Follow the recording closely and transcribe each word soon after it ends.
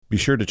Be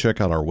sure to check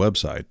out our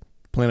website,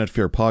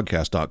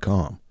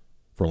 planetfearpodcast.com,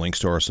 for links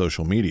to our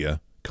social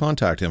media,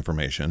 contact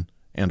information,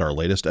 and our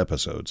latest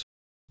episodes.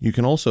 You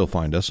can also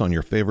find us on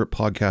your favorite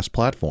podcast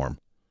platform.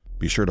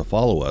 Be sure to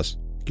follow us,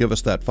 give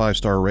us that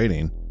 5-star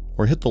rating,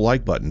 or hit the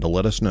like button to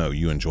let us know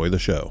you enjoy the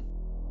show.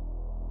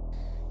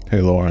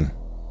 Hey, Lauren.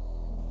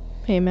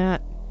 Hey,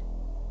 Matt.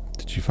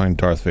 Did you find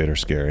Darth Vader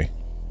scary?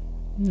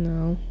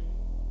 No.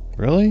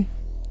 Really?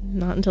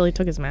 Not until he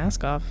took his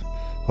mask off.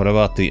 What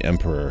about the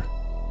Emperor?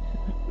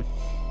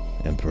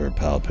 Emperor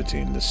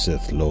Palpatine, the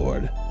Sith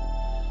Lord.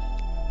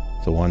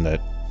 The one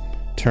that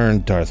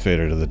turned Darth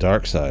Vader to the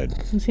dark side.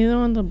 Is he the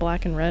one with the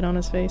black and red on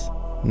his face?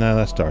 No,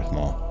 that's Darth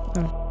Maul.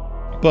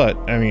 Oh. But,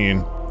 I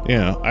mean, you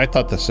know, I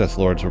thought the Sith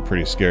Lords were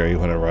pretty scary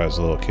whenever I was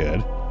a little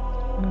kid.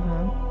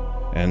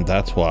 And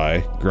that's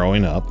why,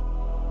 growing up,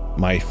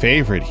 my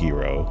favorite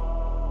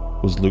hero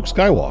was Luke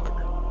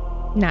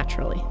Skywalker.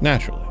 Naturally.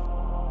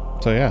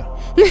 So, yeah.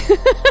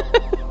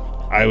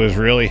 I was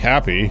really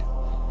happy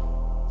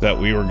that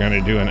we were going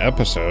to do an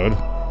episode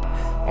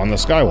on the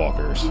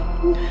Skywalkers.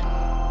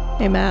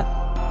 Hey, Matt.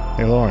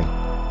 Hey, Lauren.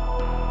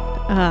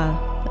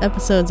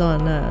 Episodes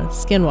on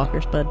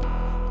skinwalkers, bud.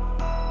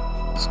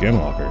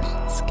 Skinwalkers?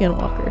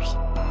 Skinwalkers.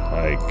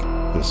 Like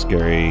the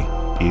scary,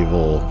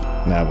 evil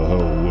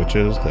Navajo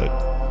witches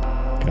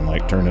that can,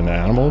 like, turn into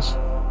animals?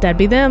 That'd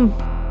be them.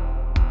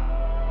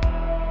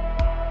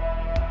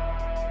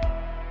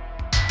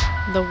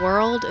 The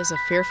world is a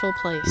fearful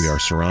place. We are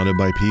surrounded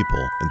by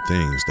people and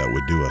things that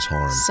would do us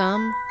harm.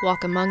 Some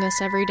walk among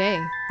us every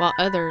day, while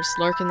others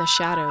lurk in the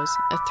shadows,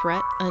 a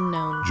threat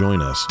unknown.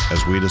 Join us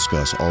as we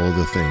discuss all of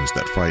the things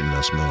that frighten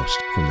us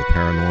most, from the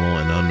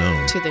paranormal and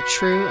unknown to the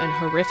true and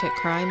horrific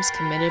crimes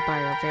committed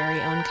by our very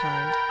own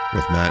kind.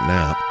 with Matt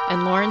Knapp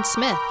And Lauren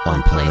Smith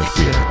on Planet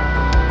Fear.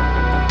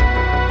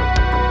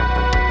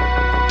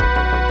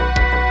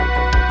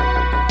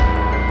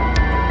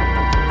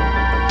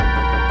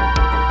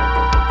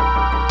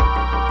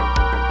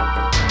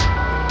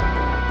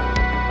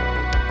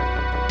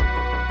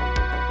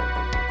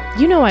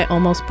 You know, I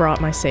almost brought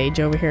my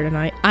sage over here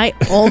tonight.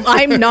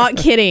 I'm not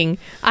kidding.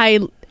 I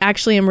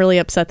actually am really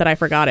upset that I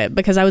forgot it,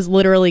 because I was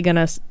literally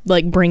gonna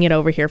like bring it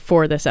over here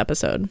for this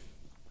episode.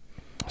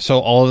 So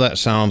all of that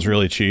sounds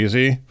really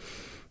cheesy,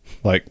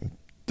 like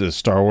the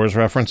Star Wars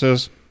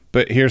references.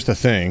 But here's the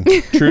thing.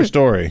 True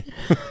story.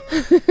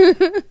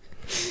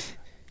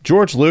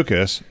 George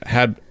Lucas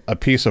had a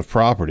piece of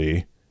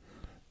property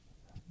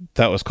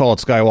that was called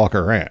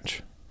Skywalker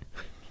Ranch.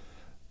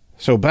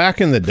 So back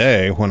in the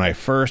day, when I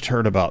first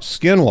heard about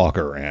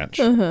Skinwalker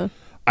Ranch,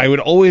 I would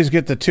always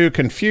get the two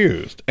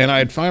confused. And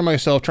I'd find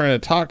myself trying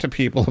to talk to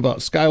people about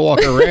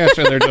Skywalker Ranch,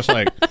 and they're just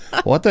like,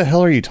 what the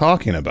hell are you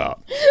talking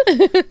about?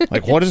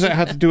 Like, what does it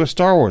have to do with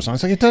Star Wars? And I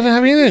was like, it doesn't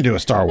have anything to do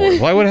with Star Wars.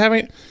 Why would it have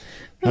any...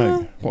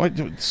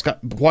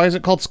 Why is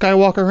it called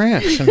Skywalker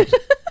Ranch? And I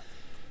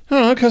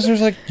don't know, because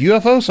there's like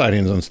UFO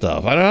sightings and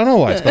stuff. I don't know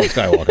why it's called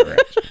Skywalker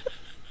Ranch.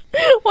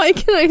 Why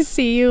can I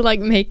see you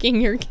like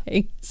making your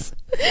case?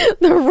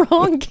 The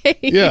wrong case.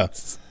 Yeah.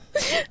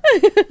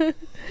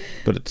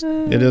 But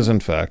it is in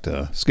fact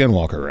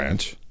Skinwalker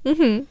Ranch,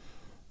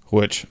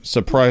 which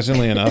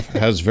surprisingly enough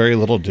has very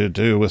little to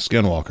do with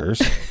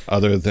skinwalkers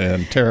other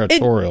than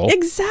territorial.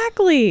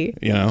 Exactly.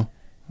 You know,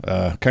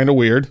 kind of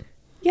weird.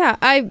 Yeah,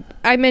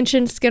 I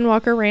mentioned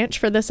Skinwalker Ranch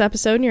for this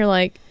episode, and you're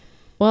like,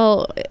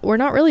 well, we're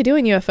not really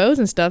doing UFOs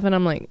and stuff. And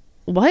I'm like,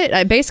 what?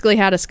 I basically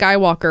had a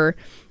Skinwalker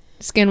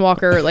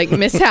like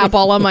mishap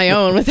all on my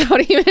own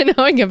without even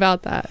knowing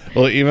about that.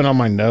 Well, even on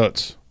my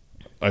notes,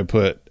 I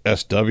put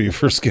SW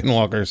for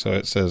Skinwalker, so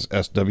it says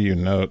SW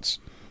Notes,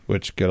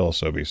 which could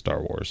also be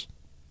Star Wars.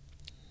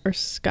 Or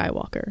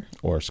Skywalker.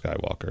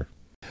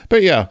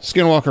 But yeah,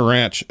 Skinwalker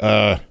Ranch,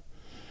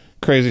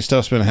 crazy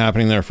stuff's been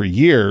happening there for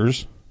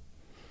years.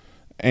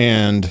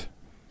 And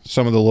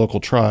some of the local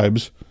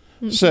tribes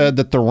said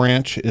that the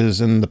ranch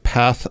is in the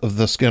path of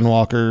the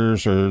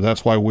Skinwalkers, or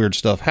that's why weird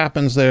stuff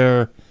happens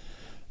there.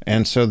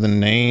 And so the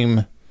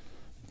name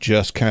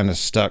just kind of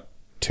stuck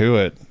to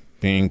it,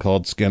 being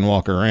called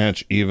Skinwalker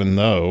Ranch, even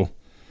though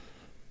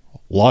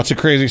lots of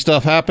crazy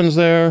stuff happens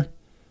there,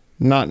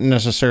 not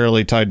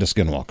necessarily tied to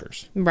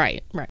skinwalkers.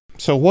 Right.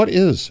 So what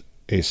is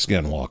a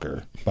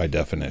skinwalker by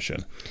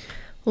definition?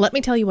 Let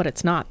me tell you what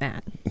it's not,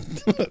 Matt.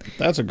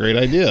 That's a great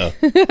idea.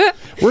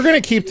 We're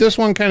going to keep this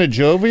one kind of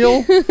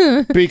jovial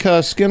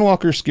because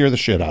skinwalkers scare the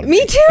shit out of me.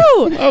 Me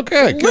too.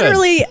 Okay, good.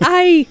 Literally,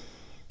 I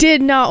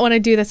did not want to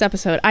do this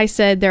episode. I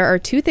said there are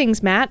two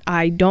things, Matt,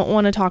 I don't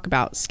want to talk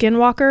about: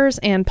 skinwalkers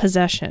and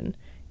possession.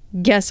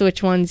 Guess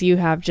which ones you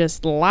have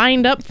just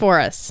lined up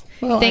for us.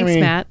 Well, Thanks,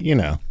 Matt. You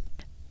know.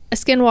 A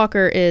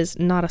skinwalker is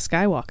not a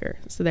skywalker.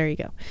 So there you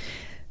go.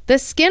 The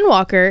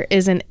skinwalker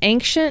is an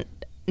ancient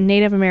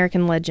Native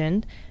American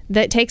legend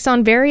that takes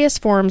on various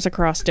forms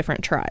across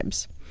different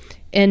tribes.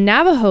 In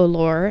Navajo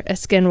lore, a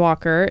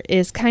skinwalker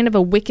is kind of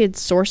a wicked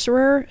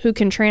sorcerer who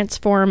can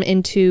transform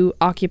into,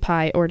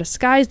 occupy, or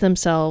disguise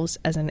themselves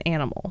as an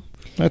animal.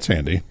 That's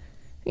handy.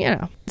 You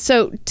know.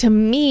 So to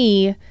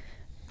me,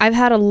 I've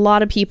had a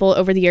lot of people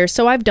over the years.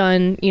 So I've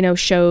done,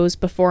 shows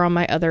before on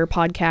my other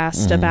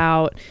podcast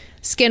about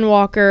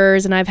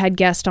skinwalkers, and I've had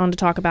guests on to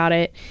talk about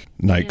it.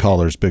 Night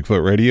Callers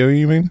Bigfoot Radio,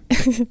 you mean?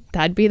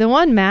 That'd be the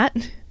one, Matt.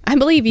 I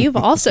believe you've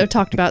also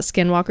talked about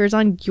skinwalkers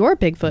on your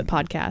Bigfoot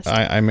podcast.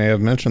 I may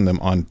have mentioned them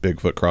on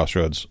Bigfoot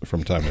Crossroads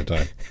from time to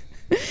time.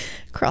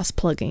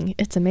 Cross-plugging.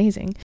 It's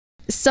amazing.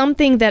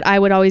 Something that I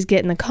would always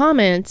get in the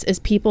comments is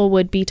people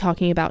would be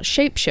talking about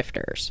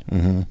shapeshifters.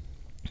 Mm-hmm.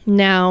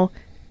 Now,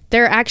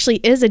 there actually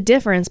is a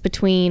difference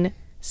between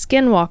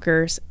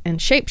skinwalkers and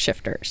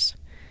shapeshifters.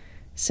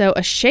 So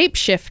a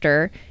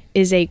shapeshifter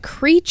is a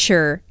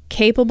creature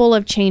capable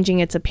of changing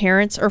its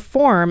appearance or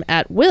form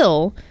at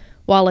will,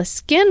 while a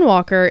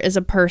skinwalker is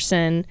a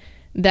person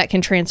that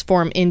can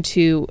transform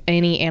into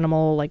any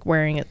animal, like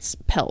wearing its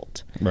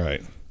pelt.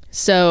 Right.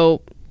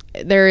 So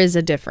there is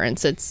a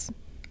difference. It's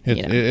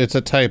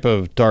a type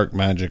of dark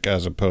magic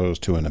as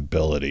opposed to an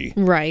ability.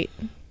 Right.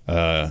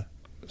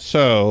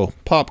 So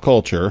pop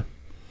culture,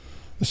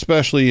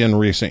 especially in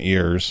recent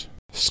years,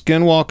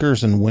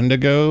 skinwalkers and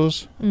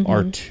wendigos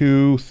are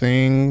two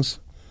things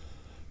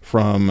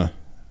from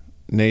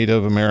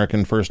Native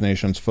American First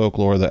Nations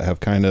folklore that have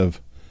kind of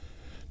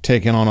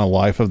taken on a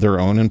life of their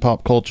own in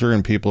pop culture,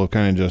 and people have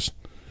kind of just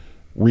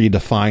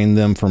redefined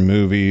them for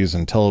movies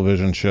and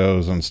television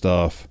shows and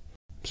stuff.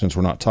 Since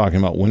we're not talking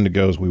about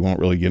wendigos, we won't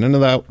really get into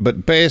that.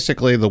 But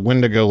basically, the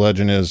wendigo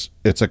legend is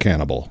it's a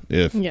cannibal.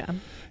 If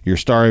you're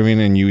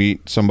starving and you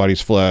eat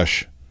somebody's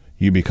flesh,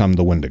 you become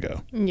the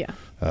wendigo. Yeah.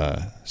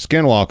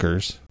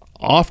 Skinwalkers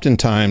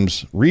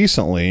oftentimes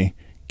recently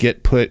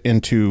get put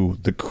into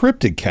the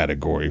cryptid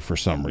category for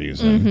some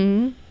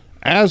reason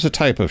as a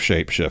type of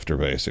shapeshifter,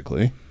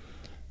 basically.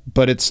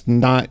 But it's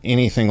not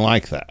anything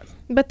like that.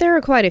 But there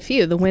are quite a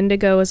few. The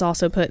Wendigo is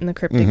also put in the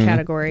cryptid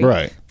category.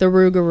 Right. The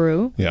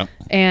Rougarou. Yeah.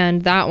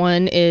 And that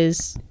one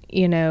is,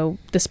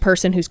 this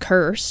person who's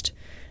cursed.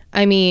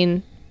 I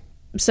mean,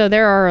 so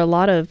there are a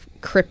lot of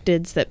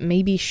cryptids that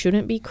maybe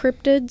shouldn't be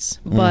cryptids,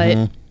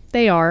 but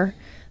they are.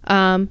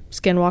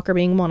 Skinwalker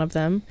being one of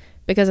them.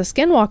 Because a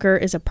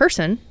skinwalker is a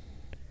person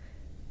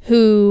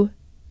who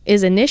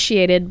is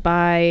initiated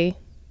by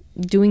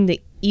doing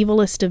the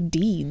evilest of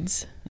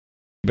deeds.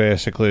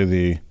 Basically,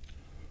 the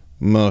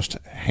most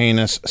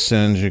heinous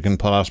sins you can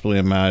possibly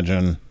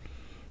imagine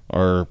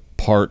are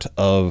part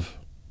of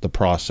the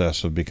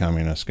process of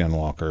becoming a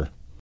skinwalker.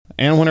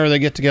 And whenever they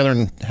get together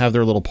and have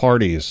their little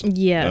parties,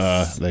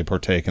 yes, they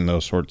partake in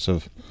those sorts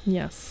of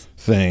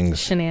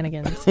things.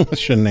 Shenanigans.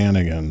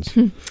 Shenanigans.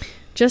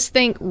 Just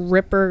think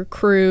Ripper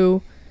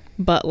crew,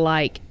 but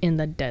like in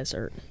the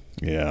desert.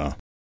 Yeah.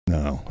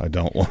 No, I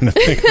don't want to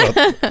think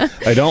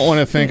about. I don't want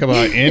to think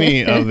about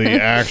any of the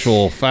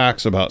actual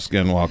facts about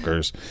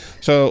skinwalkers.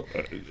 So,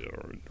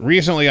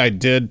 recently, I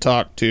did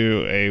talk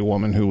to a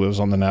woman who lives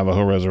on the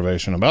Navajo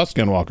reservation about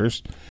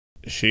skinwalkers.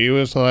 She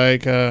was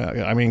like,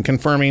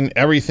 confirming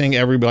everything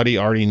everybody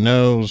already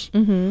knows.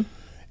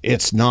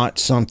 It's not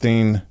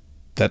something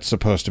that's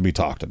supposed to be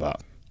talked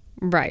about.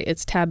 Right,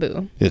 it's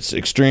taboo. It's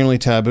extremely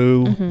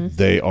taboo.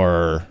 They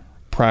are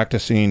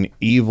practicing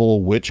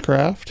evil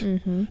witchcraft.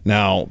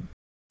 Now,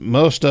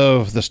 most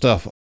of the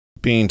stuff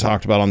being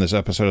talked about on this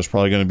episode is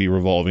probably going to be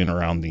revolving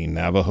around the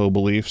Navajo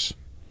beliefs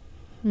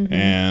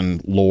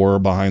and lore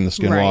behind the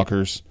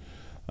skinwalkers.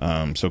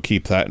 Right. So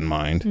keep that in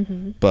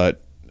mind.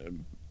 But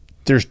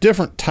there's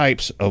different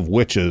types of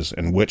witches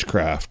and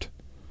witchcraft,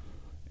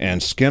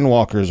 and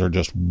skinwalkers are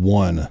just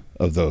one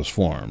of those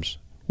forms,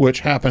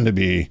 which happen to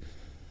be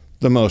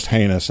the most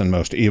heinous and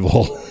most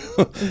evil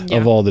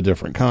of all the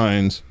different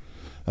kinds.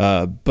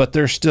 But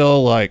there's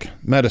still like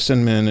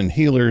medicine men and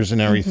healers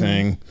and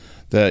everything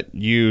that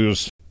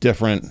use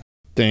different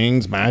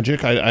things,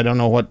 magic. I don't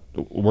know what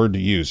word to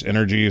use,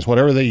 energies,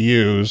 whatever they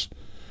use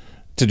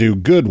to do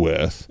good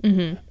with.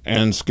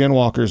 And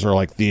skinwalkers are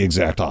like the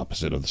exact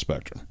opposite of the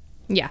spectrum.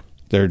 Yeah.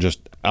 They're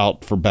just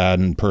out for bad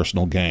and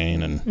personal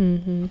gain.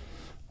 And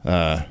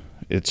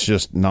it's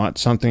just not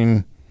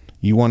something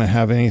you want to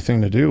have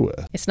anything to do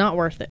with. It's not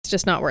worth it. It's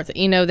just not worth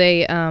it.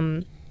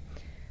 They...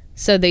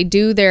 So they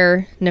do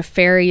their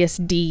nefarious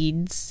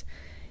deeds,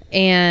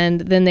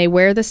 and then they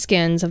wear the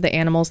skins of the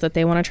animals that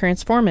they want to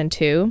transform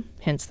into,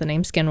 hence the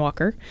name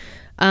Skinwalker.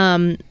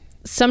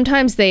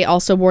 Sometimes they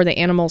also wore the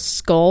animals'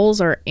 skulls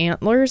or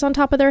antlers on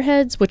top of their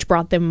heads, which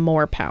brought them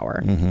more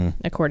power,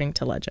 according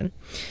to legend.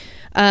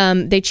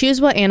 They choose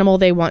what animal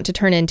they want to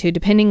turn into,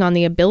 depending on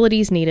the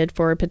abilities needed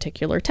for a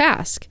particular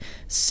task.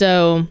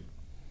 So...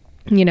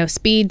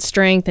 speed,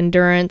 strength,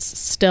 endurance,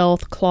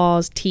 stealth,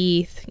 claws,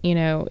 teeth,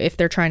 if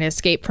they're trying to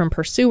escape from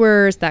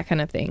pursuers, that kind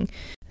of thing.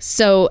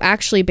 So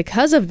actually,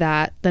 because of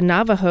that, the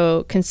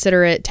Navajo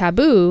consider it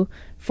taboo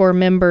for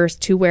members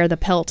to wear the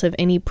pelt of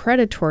any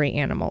predatory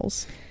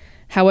animals.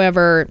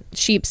 However,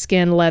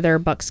 sheepskin, leather,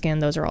 buckskin,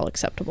 those are all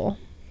acceptable.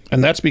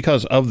 And that's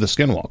because of the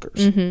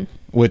skinwalkers,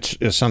 which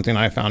is something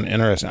I found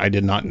interesting. I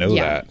did not know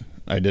that.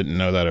 I didn't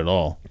know that at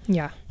all.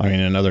 Yeah. I mean,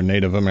 in other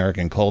Native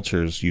American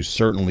cultures, you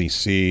certainly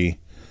see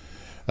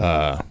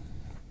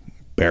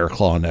bear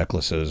claw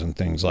necklaces and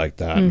things like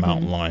that,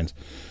 mountain lions.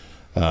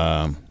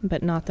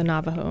 But not the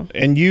Navajo.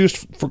 And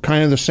used for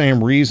kind of the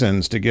same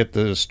reasons to get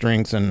the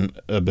strength and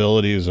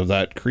abilities of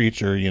that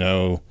creature,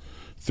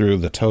 through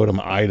the totem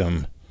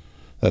item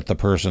that the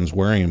person's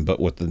wearing. But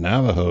with the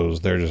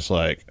Navajos, they're just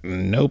like,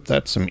 nope,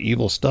 that's some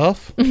evil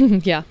stuff.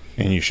 Yeah.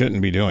 And you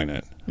shouldn't be doing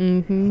it.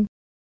 Mm-hmm.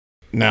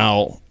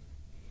 Now,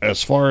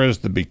 as far as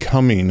the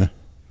becoming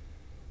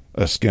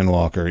a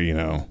skinwalker,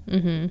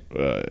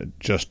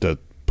 just to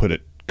put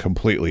it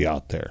completely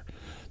out there,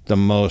 the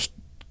most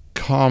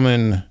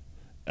common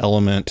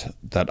element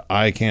that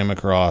I came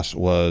across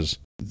was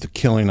the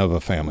killing of a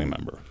family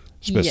member,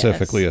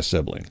 specifically a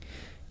sibling.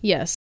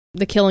 Yes.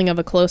 The killing of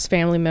a close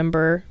family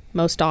member,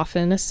 most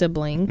often a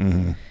sibling.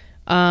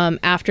 Mm-hmm.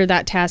 After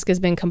that task has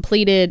been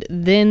completed,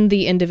 then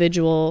the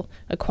individual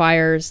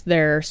acquires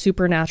their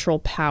supernatural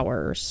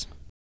powers.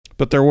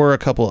 But there were a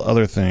couple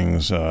other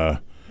things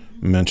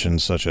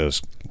mentioned, such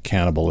as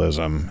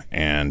cannibalism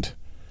and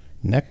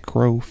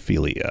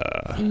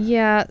necrophilia.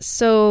 Yeah,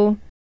 so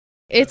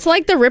it's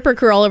like the Ripper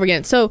Crew all over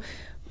again. So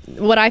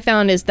what I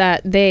found is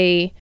that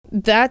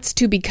that's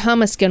to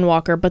become a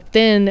skinwalker, but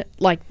then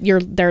like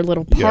their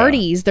little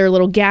parties, their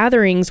little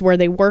gatherings where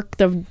they work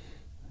the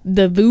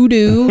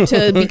voodoo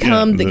to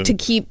become to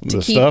keep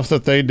stuff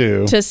that they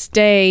do to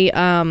stay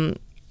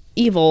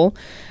evil.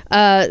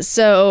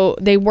 So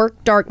they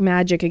work dark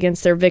magic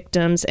against their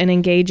victims and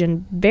engage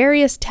in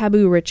various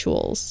taboo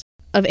rituals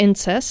of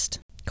incest,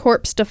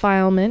 corpse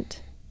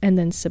defilement, and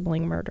then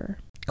sibling murder.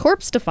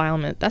 Corpse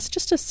defilement, that's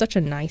just such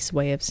a nice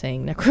way of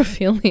saying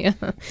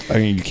necrophilia. I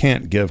mean, you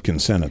can't give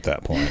consent at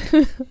that point.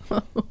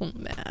 Oh,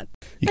 Matt.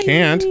 You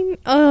can't.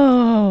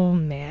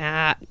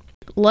 Matt.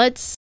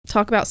 Let's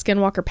talk about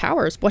skinwalker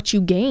powers, what you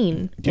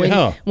gain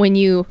when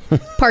you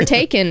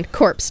partake in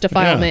corpse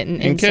defilement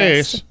and incest. In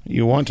case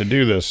you want to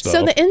do this stuff.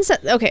 So the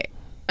incest, okay,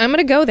 I'm going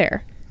to go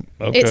there.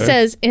 Okay. It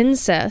says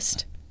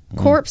incest,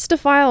 corpse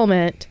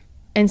defilement,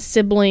 and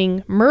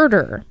sibling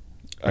murder.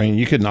 I mean,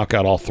 you could knock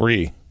out all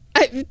three.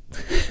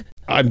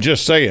 I'm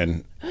just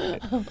saying.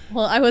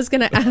 Well, I was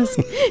going to ask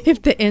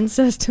if the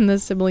incest and the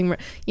sibling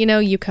murder,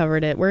 you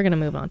covered it. We're going to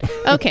move on.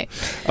 Okay.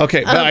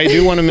 Okay, but I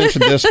do want to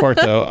mention this part,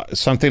 though.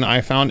 Something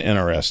I found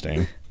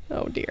interesting.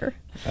 Oh, dear.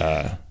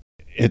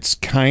 It's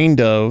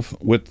kind of,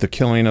 with the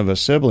killing of a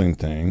sibling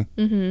thing,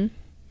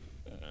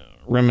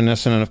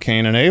 reminiscent of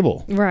Cain and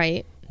Abel.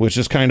 Right. Which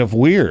is kind of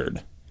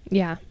weird.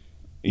 Yeah.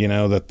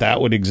 That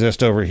would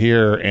exist over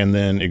here and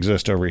then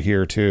exist over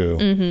here, too.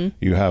 Mm-hmm.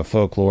 You have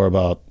folklore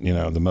about,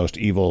 the most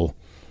evil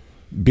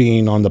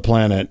being on the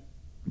planet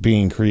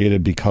being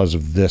created because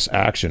of this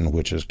action,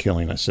 which is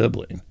killing a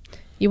sibling.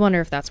 You wonder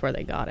if that's where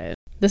they got it.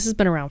 This has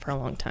been around for a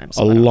long time.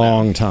 So a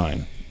long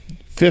time.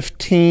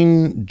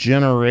 15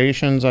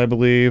 generations, I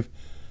believe,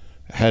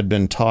 had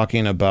been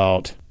talking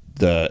about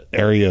the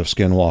area of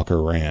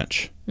Skinwalker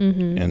Ranch,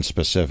 in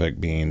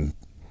specific being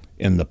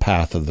in the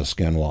path of the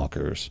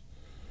Skinwalkers.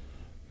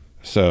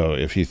 So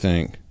if you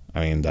think,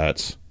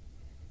 that's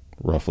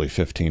roughly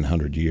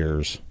 1,500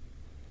 years.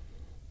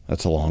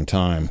 That's a long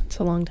time. It's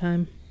a long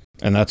time.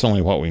 And that's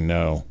only what we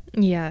know.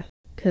 Yeah,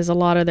 because a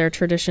lot of their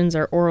traditions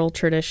are oral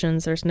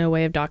traditions. There's no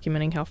way of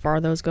documenting how far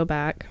those go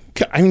back.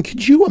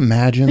 Could you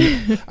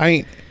imagine?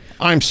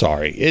 I'm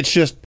sorry. It's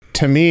just,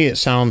 to me, it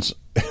sounds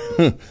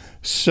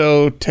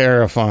so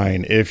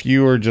terrifying if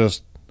you were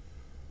just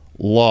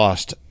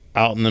lost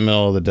out in the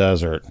middle of the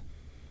desert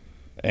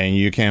and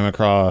you came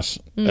across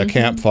a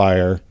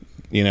campfire,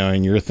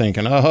 and you're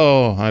thinking,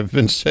 oh, I've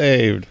been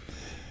saved.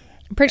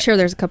 I'm pretty sure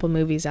there's a couple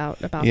movies out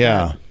about that.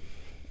 Yeah.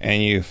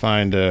 And you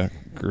find a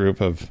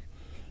group of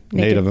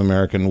Native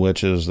American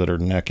witches that are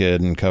naked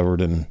and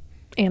covered in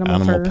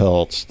animal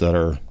pelts that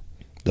are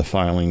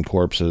defiling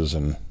corpses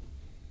and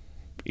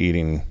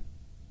eating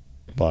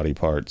body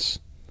parts.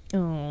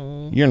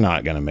 Oh. You're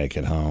not going to make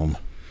it home.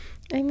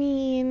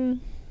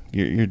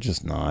 You're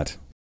just not.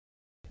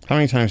 How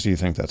many times do you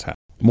think that's happened?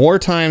 More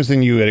times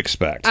than you would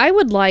expect. I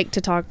would like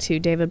to talk to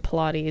David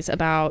Pilates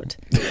about...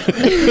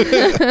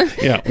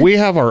 Yeah, we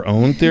have our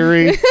own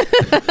theory.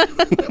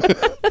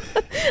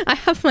 I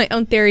have my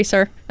own theory,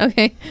 sir.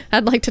 Okay.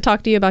 I'd like to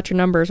talk to you about your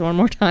numbers one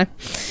more time.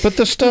 But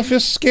the stuff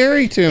is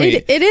scary to me.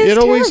 It is. It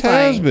always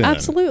has been.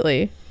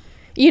 Absolutely.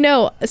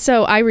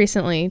 So I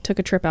recently took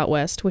a trip out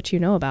west, which you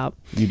know about.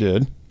 You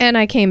did. And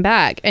I came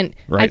back, and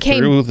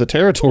through the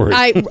territory.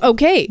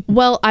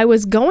 Well, I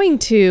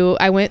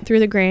went through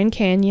the Grand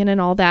Canyon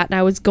and all that, and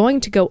I was going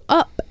to go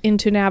up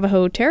into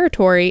Navajo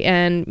territory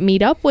and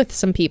meet up with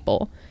some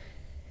people.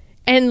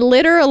 And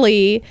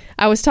literally,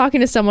 I was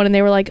talking to someone, and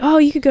they were like, "Oh,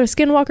 you could go to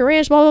Skinwalker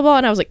Ranch, blah blah blah,"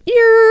 and I was like,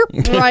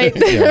 "Yerp,"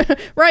 right,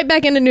 right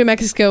back into New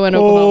Mexico and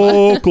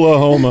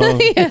Oklahoma.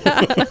 Yeah.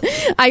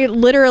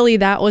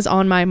 That was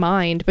on my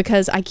mind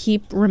because I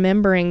keep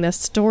remembering this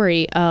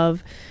story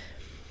of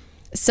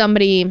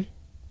somebody.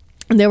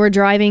 They were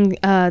driving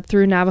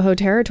through Navajo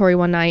territory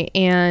one night,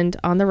 and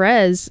on the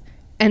res,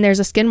 and there's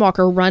a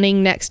skinwalker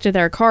running next to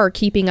their car,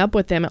 keeping up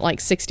with them at like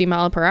 60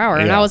 miles per hour,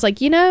 and I was like,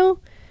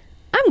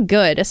 I'm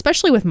good,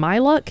 especially with my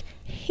luck.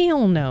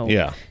 Hell no.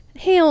 Yeah.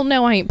 Hell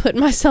no, I ain't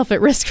putting myself at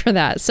risk for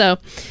that. So,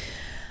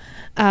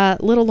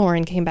 Little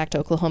Lauren came back to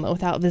Oklahoma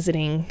without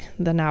visiting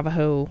the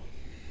Navajo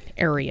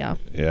area.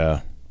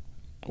 Yeah.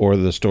 Or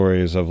the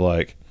stories of,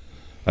 like,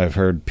 I've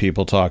heard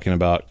people talking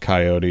about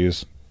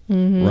coyotes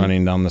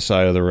running down the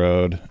side of the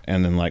road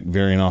and then, like,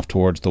 veering off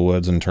towards the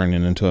woods and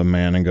turning into a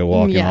man and go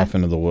walking off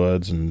into the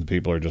woods. And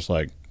people are just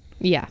like,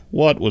 yeah,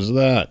 what was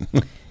that?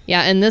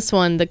 Yeah, and this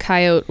one, the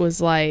coyote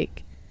was,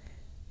 like,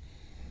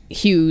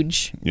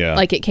 huge. Yeah.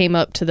 Like, it came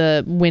up to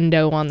the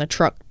window on the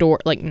truck door.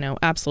 Like, no,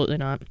 absolutely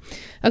not.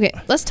 Okay,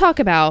 let's talk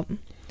about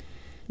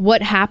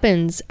what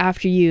happens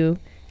after you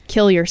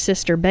kill your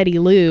sister Betty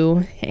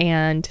Lou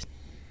and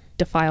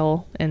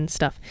defile and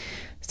stuff.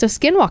 So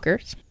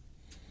skinwalkers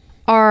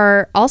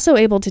are also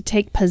able to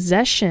take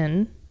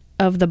possession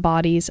of the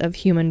bodies of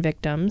human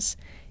victims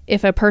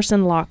if a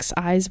person locks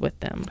eyes with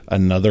them.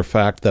 Another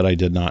fact that I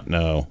did not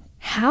know.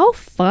 How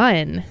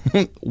fun.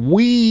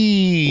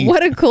 Wee!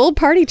 What a cool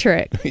party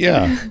trick.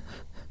 Yeah.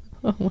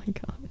 Oh my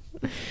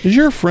God. Is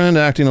your friend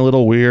acting a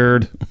little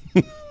weird?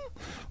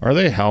 Are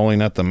they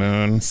howling at the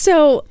moon?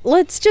 So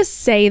let's just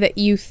say that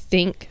you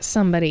think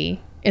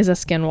somebody is a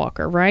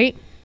skinwalker, right?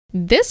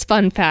 This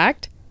fun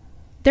fact,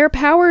 their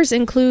powers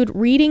include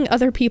reading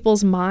other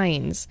people's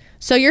minds.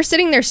 So you're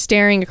sitting there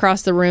staring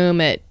across the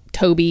room at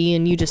Toby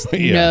and you just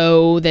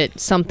know that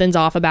something's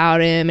off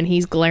about him and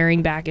he's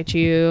glaring back at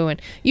you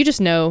and you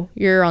just know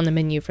you're on the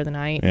menu for the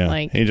night. Yeah,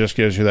 Like, he just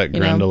gives you that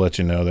grin to let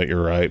you know that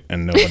you're right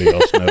and nobody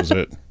else knows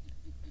it.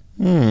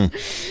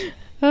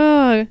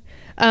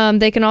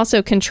 They can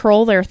also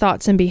control their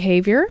thoughts and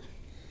behavior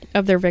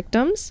of their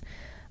victims,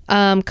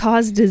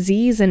 cause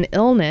disease and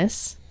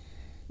illness,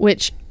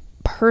 which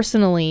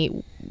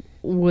personally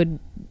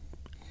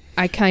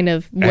I kind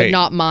of would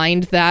not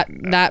mind that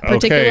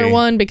particular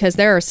one because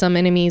there are some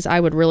enemies I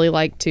would really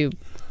like to.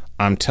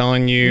 I'm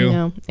telling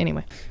you.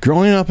 Anyway.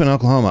 Growing up in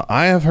Oklahoma,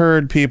 I have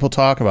heard people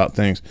talk about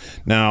things.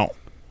 Now,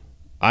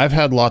 I've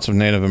had lots of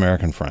Native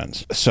American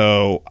friends,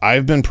 so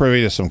I've been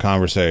privy to some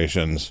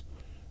conversations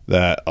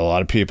that a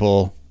lot of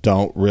people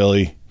don't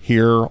really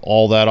hear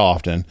all that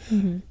often.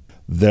 Mm-hmm.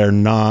 They're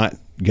not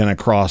going to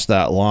cross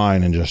that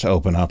line and just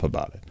open up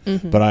about it.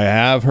 Mm-hmm. But I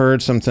have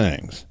heard some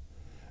things.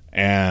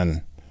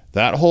 And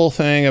that whole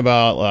thing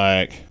about,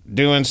 like,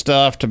 doing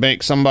stuff to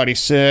make somebody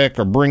sick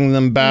or bring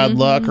them bad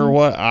luck or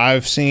what,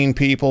 I've seen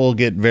people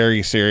get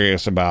very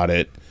serious about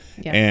it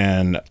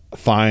and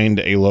find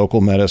a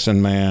local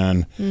medicine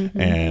man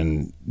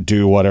and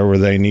do whatever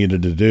they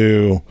needed to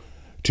do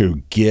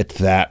to get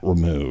that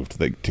removed,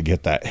 to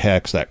get that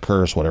hex, that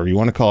curse, whatever you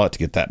want to call it, to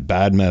get that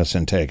bad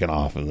medicine taken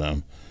off of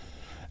them.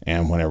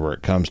 And whenever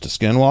it comes to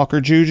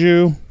skinwalker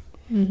juju,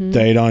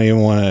 they don't even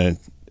want to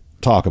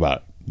talk about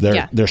it.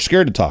 They're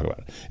scared to talk about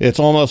it. It's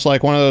almost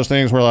like one of those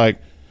things where, like,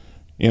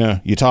 you know,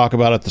 you talk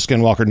about it, the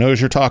skinwalker knows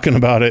you're talking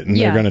about it, and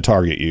they're going to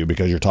target you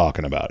because you're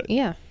talking about it.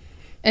 Yeah.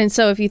 And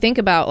so if you think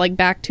about, like,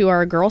 back to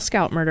our Girl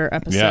Scout murder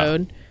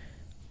episode,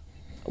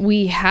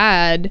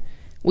 the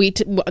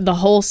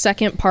whole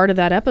second part of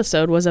that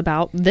episode was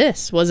about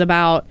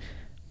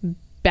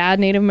bad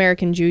Native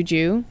American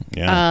juju,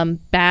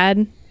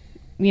 bad,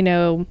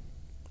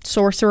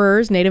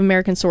 sorcerers, Native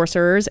American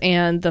sorcerers,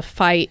 and the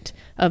fight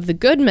of the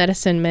good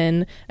medicine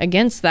men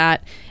against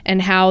that,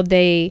 and how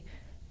they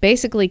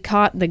basically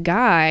caught the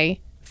guy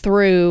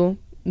through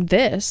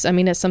this. I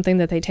mean, it's something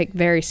that they take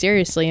very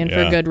seriously, and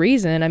for good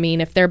reason. I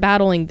mean, if they're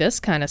battling this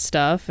kind of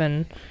stuff,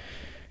 and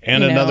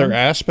another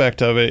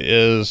aspect of it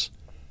is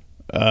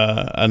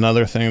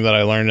another thing that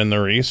I learned in the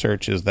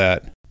research is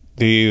that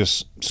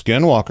these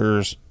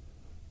skinwalkers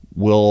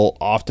will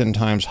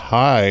oftentimes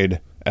hide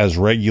as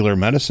regular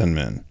medicine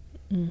men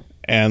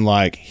and,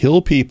 like,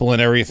 heal people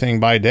and everything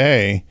by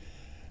day,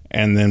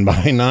 and then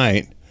by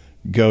night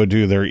go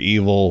do their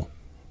evil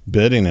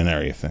bidding and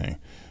everything,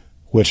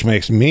 which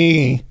makes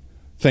me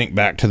think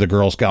back to the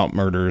Girl Scout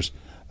murders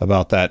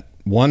about that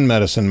one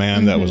medicine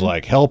man that was,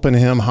 like, helping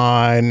him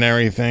hide and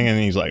everything, and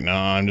he's like,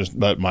 no,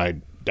 but my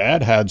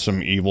dad had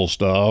some evil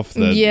stuff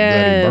that he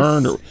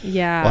burned.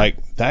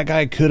 Like, that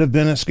guy could have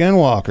been a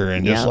skinwalker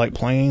and just, like,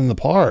 playing the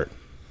part.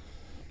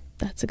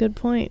 That's a good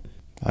point.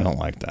 I don't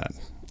like that.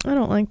 I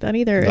don't like that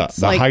either. It's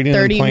the like hiding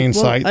 30, in plain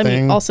sight thing. I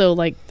mean, also,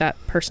 like, that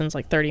person's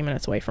like 30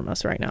 minutes away from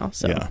us right now.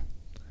 So yeah.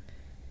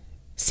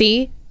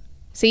 See?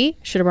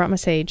 Should have brought my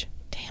sage.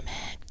 Damn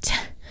it.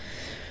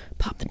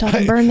 Pop the dog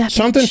and burn that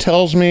Something bitch.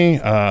 tells me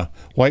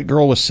white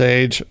girl with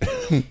sage,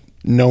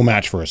 no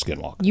match for a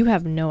skinwalker. You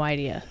have no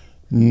idea.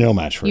 No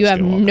match for a skinwalker. You have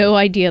no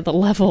idea the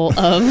level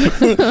of...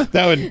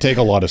 That would take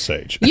a lot of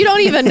sage. You don't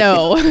even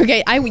know.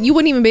 Okay, you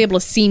wouldn't even be able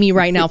to see me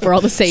right now for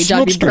all the sage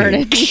I'd be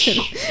burning.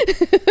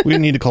 We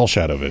need to call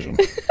Shadow Vision.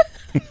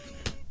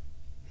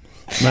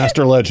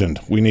 Master Legend,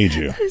 we need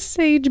you.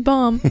 Sage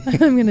bomb.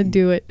 I'm going to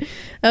do it.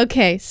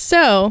 Okay,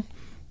 so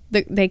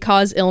they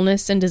cause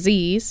illness and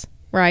disease,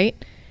 right?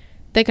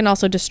 They can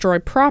also destroy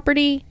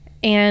property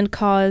and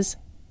cause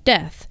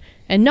death.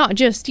 And not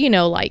just,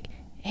 like,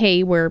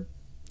 hey, we're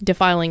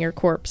defiling your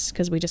corpse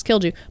because we just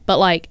killed you, but,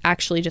 like,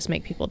 actually just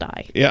make people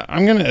die. Yeah,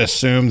 I'm going to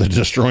assume the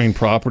destroying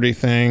property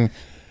thing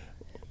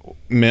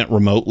meant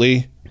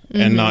remotely,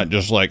 and not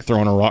just like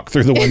throwing a rock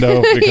through the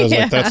window because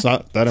like that's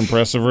not that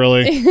impressive,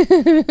 really.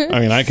 I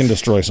mean, I can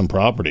destroy some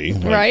property,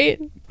 like,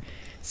 Right?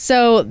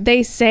 So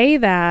they say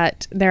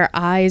that their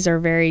eyes are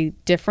very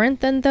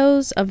different than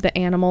those of the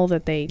animal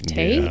that they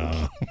take.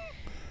 Yeah.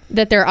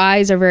 That their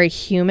eyes are very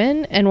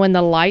human, and when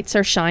the lights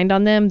are shined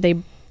on them, they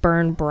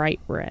burn bright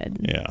red.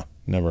 Yeah,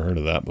 never heard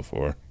of that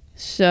before.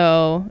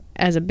 So,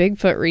 as a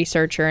Bigfoot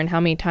researcher, and how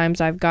many times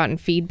I've gotten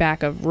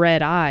feedback of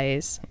red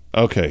eyes,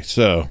 Okay,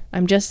 so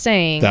I'm just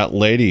saying. that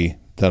lady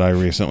that I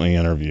recently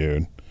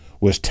interviewed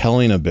was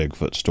telling a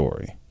Bigfoot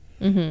story.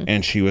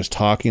 And she was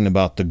talking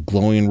about the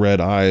glowing red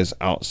eyes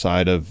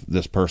outside of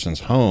this person's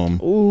home,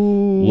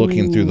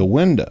 looking through the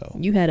window.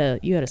 You had a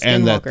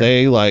And that skinwalker.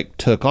 they like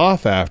took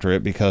off after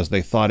it because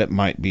they thought it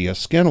might be a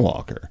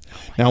skinwalker.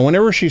 Now,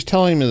 whenever she's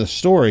telling me the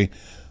story,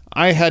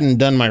 I hadn't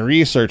done my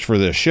research for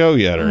this show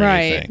yet or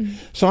Right. anything.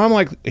 So I'm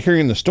like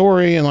hearing the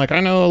story and like I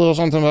know a little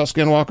something about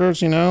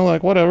skinwalkers, you know,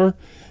 like whatever.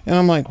 And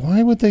I'm like,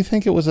 why would they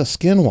think it was a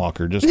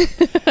skinwalker? Just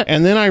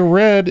and then I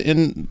read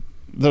in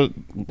the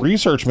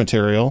research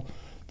material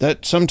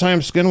that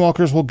sometimes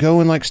skinwalkers will go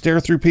and like stare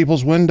through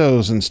people's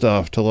windows and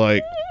stuff to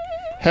like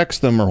hex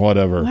them or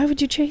whatever. Why would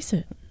you chase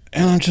it?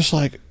 And I'm just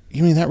like,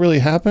 you mean that really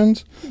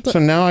happens? So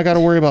now I got to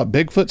worry about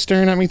Bigfoot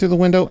staring at me through the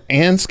window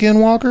and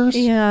skinwalkers?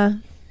 Yeah.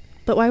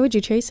 But why would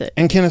you chase it?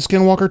 And can a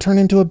skinwalker turn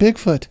into a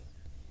Bigfoot?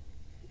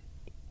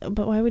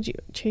 But why would you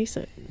chase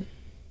it?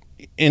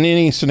 In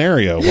any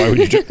scenario, why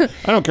would you?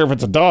 I don't care if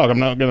it's a dog. I'm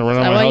not going to run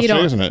out of my house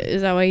chasing it.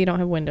 Is that why you don't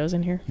have windows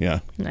in here? Yeah.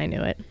 I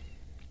knew it.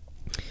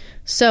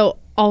 So,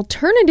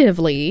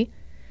 alternatively,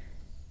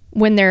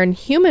 when they're in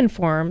human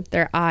form,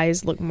 their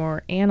eyes look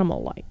more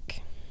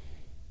animal-like.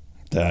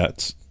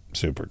 That's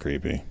super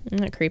creepy.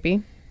 Isn't that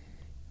creepy?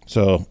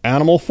 So,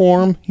 animal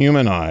form,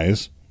 human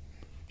eyes.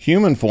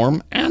 Human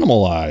form,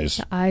 animal eyes.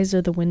 The eyes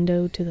are the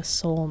window to the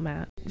soul,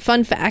 Matt.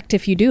 Fun fact,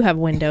 if you do have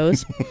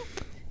windows,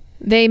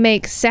 they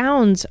make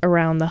sounds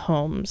around the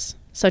homes,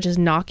 such as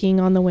knocking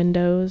on the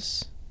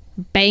windows,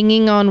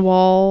 banging on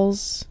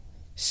walls,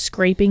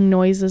 scraping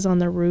noises on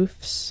the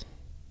roofs.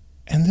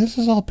 And this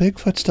is all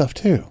Bigfoot stuff,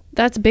 too.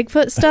 That's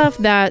Bigfoot stuff.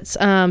 That's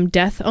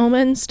death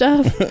omen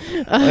stuff.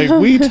 Like,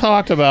 we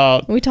talked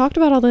about... We talked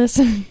about all this.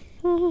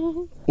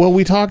 Well,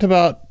 we talked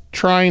about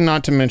trying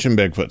not to mention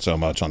Bigfoot so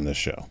much on this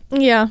show.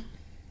 Yeah.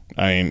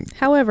 I mean,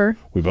 However,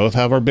 we both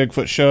have our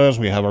Bigfoot shows.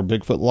 We have our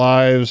Bigfoot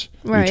lives.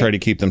 Right. We try to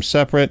keep them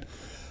separate.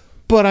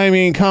 But, I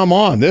mean, come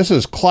on. This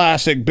is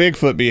classic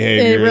Bigfoot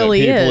behavior It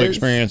really that people is.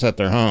 experience at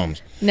their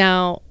homes.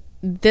 now,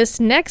 this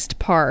next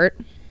part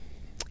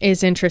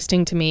is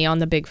interesting to me on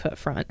the Bigfoot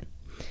front.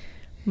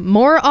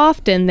 More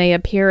often, they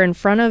appear in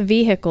front of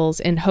vehicles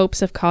in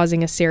hopes of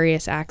causing a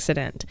serious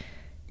accident.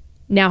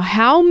 Now,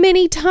 how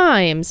many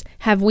times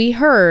have we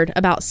heard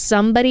about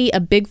somebody,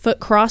 a Bigfoot,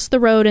 crossed the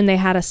road and they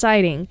had a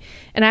sighting?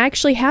 And I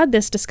actually had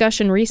this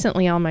discussion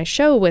recently on my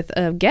show with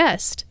a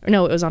guest.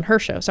 No, it was on her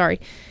show, sorry.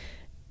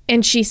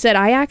 And she said,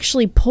 I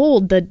actually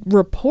pulled the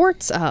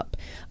reports up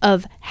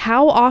of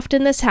how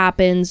often this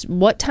happens,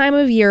 what time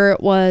of year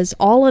it was,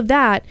 all of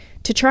that,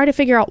 to try to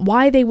figure out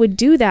why they would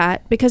do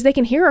that, because they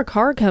can hear a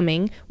car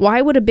coming.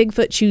 Why would a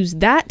Bigfoot choose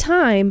that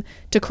time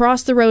to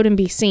cross the road and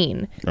be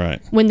seen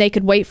Right. when they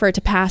could wait for it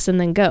to pass and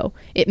then go?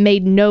 It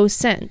made no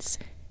sense.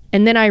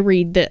 And then I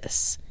read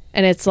this,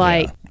 and it's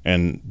like, Yeah.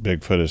 And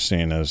Bigfoot is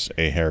seen as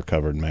a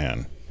hair-covered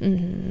man.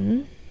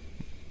 Mm-hmm.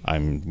 I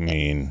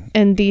mean...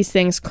 and these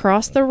things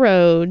cross the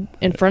road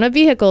in front of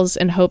vehicles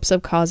in hopes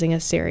of causing a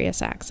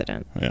serious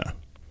accident. Yeah.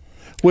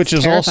 Which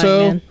is terrifying,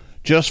 also, man.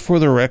 just for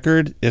the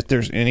record, if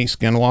there's any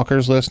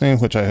skinwalkers listening,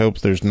 which I hope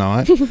there's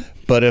not,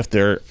 but if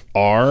there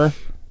are,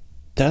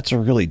 that's a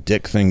really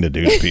dick thing to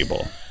do to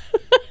people.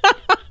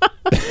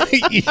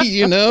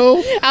 You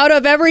know? Out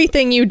of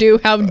everything you do,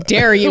 how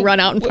dare you run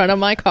out in front of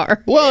my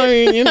car? Well, I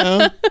mean, you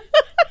know,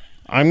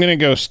 I'm going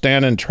to go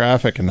stand in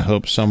traffic and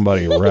hope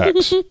somebody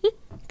wrecks.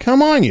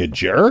 Come on, you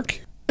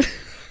jerk.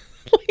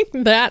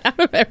 That out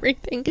of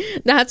everything.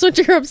 That's what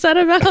you're upset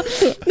about?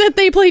 That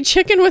they play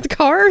chicken with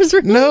cars?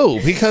 No,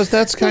 because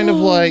that's kind of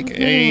like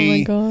Oh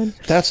my God.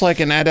 that's like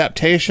an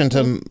adaptation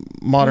to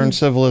modern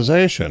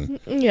civilization.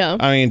 Yeah.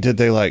 I mean, did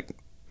they like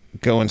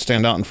go and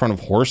stand out in front of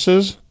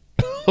horses?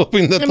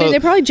 Hoping that I mean, they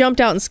probably jumped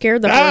out and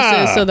scared the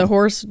horses, so the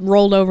horse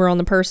rolled over on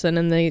the person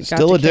and they got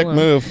still to a dick kill him.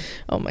 move.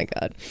 Oh my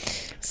God.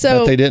 But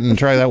So they didn't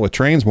try that with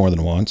trains more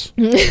than once.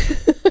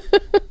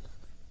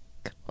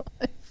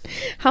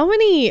 how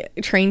many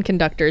train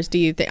conductors do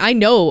you think? I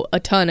know a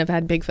ton have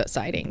had Bigfoot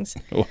sightings.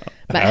 Well,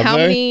 But have how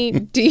they? many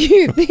do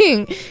you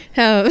think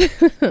have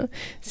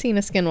seen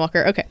a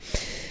skinwalker? Okay.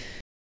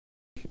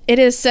 It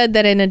is said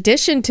that in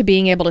addition to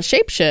being able to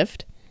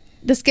shapeshift,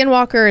 the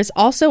skinwalker is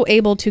also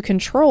able to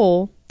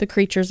control the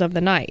creatures of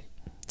the night,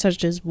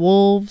 such as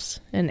wolves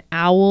and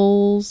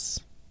owls,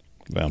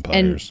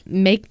 Vampires. and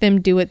make them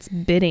do its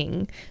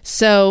bidding.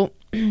 So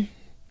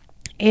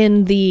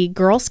in the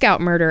Girl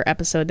Scout murder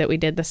episode that we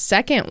did, the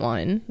second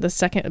one, the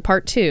second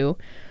part 2,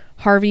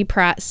 Harvey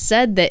Pratt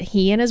said that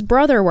he and his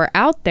brother were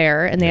out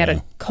there and they had Yeah.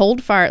 a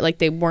cold fire. Like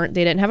they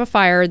didn't have a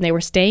fire and they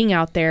were staying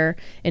out there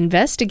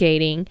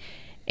investigating.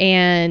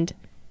 And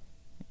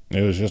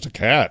It was just a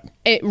cat.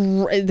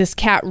 this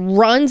cat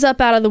runs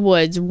up out of the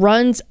woods,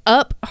 runs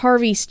up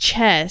Harvey's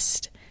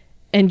chest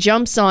and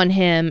jumps on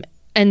him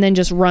and then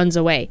just runs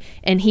away.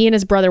 And he and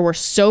his brother were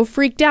so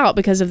freaked out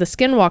because of the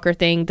skinwalker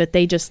thing that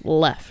they just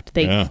left.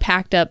 They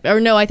packed up. Or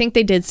no, I think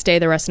they did stay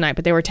the rest of the night,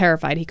 but they were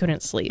terrified. He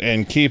couldn't sleep.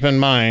 And keep in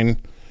mind,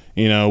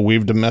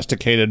 we've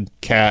domesticated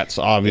cats.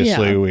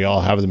 Obviously, Yeah. we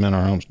all have them in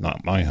our homes.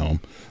 Not my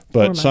home,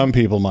 but some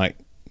people might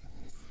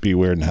be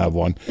weird and have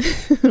one.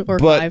 Or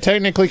But 5.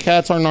 technically,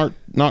 cats are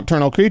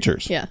nocturnal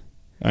creatures. Yeah.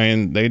 I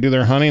mean, they do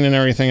their hunting and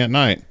everything at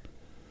night.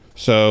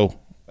 So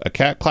a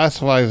cat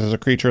classifies as a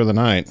creature of the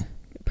night.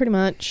 Pretty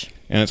much.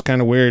 And it's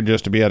kind of weird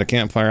just to be at a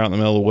campfire out in the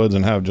middle of the woods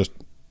and have just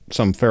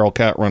some feral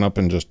cat run up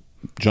and just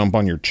jump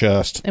on your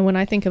chest. And when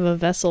I think of a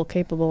vessel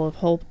capable of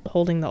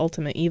holding the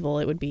ultimate evil,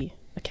 it would be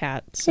a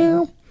cat.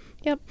 So,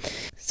 yep.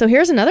 So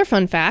here's another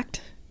fun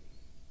fact.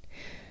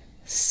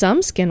 Some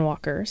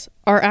skinwalkers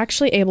are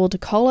actually able to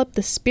call up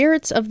the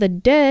spirits of the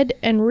dead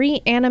and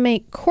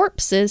reanimate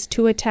corpses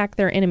to attack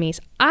their enemies.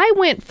 I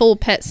went full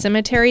Pet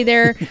Cemetery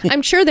there.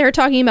 I'm sure they're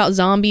talking about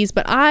zombies,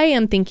 but I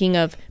am thinking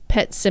of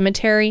Pet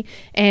Cemetery,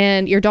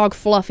 and your dog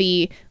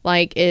Fluffy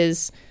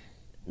is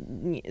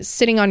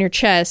sitting on your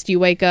chest. You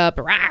wake up,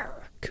 rawr,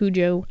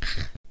 Cujo.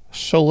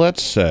 So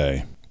let's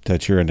say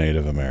that you're a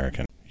Native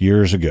American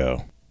years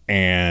ago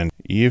and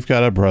you've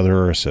got a brother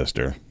or a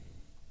sister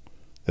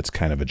that's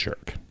kind of a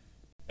jerk.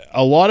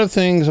 A lot of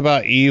things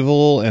about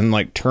evil and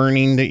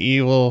turning to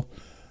evil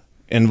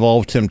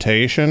involve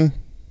temptation.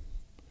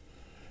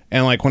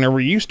 And whenever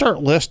you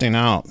start listing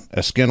out a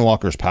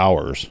skinwalker's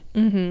powers,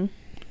 and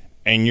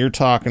you're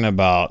talking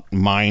about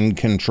mind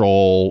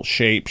control,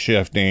 shape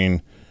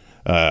shifting,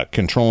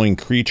 controlling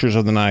creatures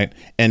of the night,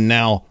 and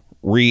now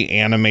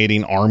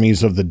reanimating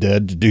armies of the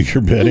dead to do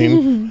your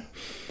bidding,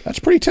 that's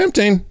pretty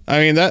tempting. I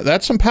mean,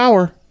 that's some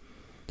power.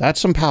 That's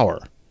some power.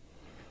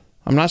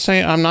 I'm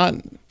not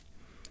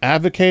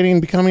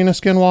advocating becoming a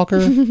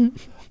skinwalker.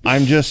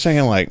 I'm just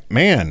saying,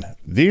 man,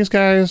 these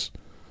guys,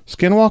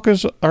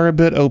 skinwalkers are a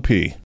bit OP.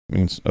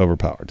 Means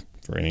overpowered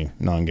for any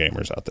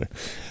non-gamers out there.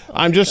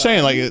 I'm just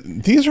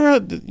saying, these are,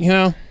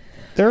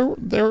 they're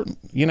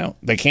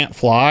they can't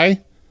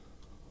fly.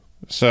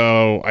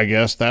 So I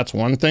guess that's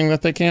one thing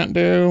that they can't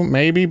do.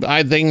 Maybe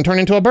they can turn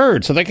into a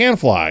bird, so they can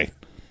fly.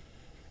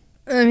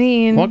 I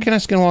mean, What can a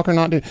skinwalker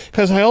not do?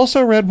 Because I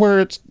also read where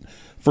it's,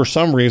 for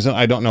some reason,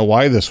 I don't know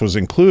why this was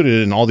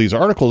included in all these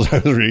articles I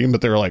was reading,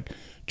 but they were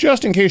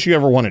just in case you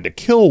ever wanted to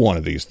kill one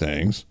of these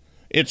things,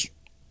 it's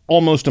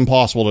almost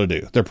impossible to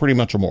do. They're pretty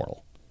much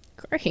immortal.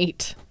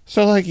 great.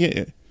 So,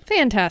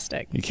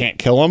 Fantastic. you can't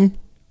kill them.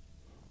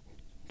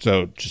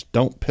 So just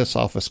don't piss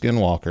off a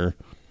skinwalker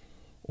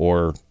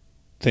or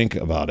think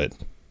about it,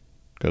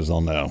 because they'll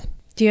know.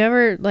 Do you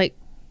ever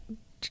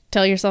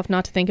tell yourself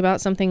not to think about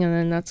something and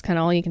then that's kind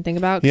of all you can think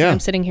about? 'Cause Yeah. I'm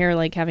sitting here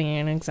having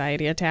an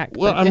anxiety attack.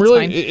 Well, but I'm it's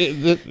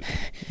really. fine.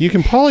 You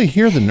can probably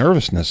hear the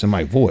nervousness in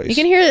my voice. You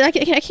can hear it. I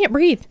can't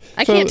breathe.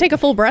 I can't take a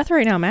full breath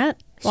right now,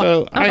 Matt. Well,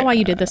 So I don't know why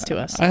you did this to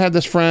us. I had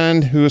this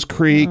friend who was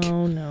Creek.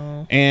 Oh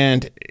no.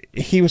 And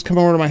he was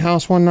coming over to my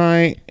house one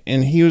night,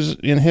 and he was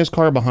in his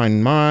car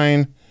behind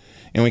mine,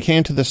 and we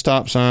came to the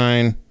stop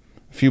sign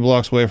a few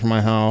blocks away from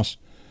my house.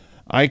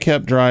 I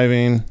kept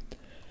driving,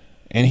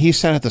 and he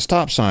sat at the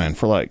stop sign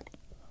for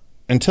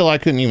until I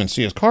couldn't even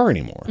see his car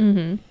anymore.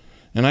 Mm-hmm.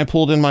 And I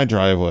pulled in my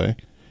driveway,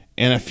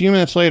 and a few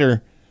minutes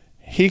later,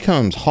 he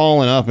comes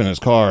hauling up in his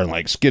car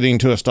and skidding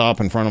to a stop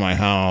in front of my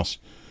house.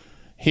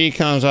 He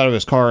comes out of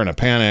his car in a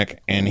panic,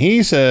 and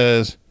he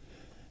says,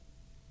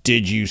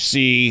 "Did you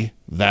see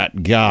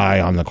that guy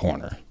on the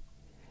corner?"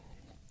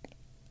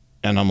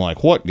 And I'm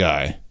like, "What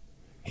guy?"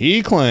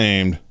 He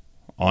claimed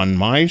on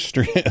my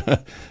street.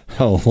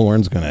 Oh,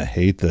 Lauren's going to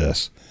hate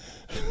this.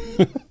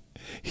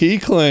 He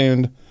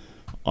claimed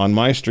on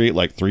my street,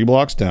 3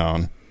 blocks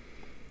down.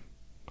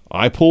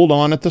 I pulled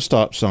on at the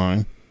stop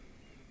sign.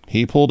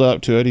 He pulled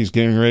up to it. He's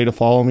getting ready to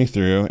follow me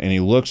through. And he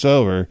looks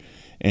over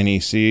and he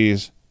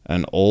sees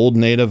an old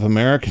Native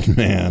American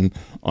man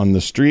on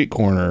the street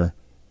corner,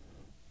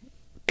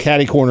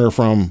 catty corner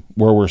from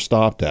where we're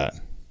stopped at.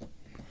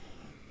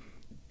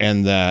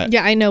 And that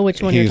Yeah, I know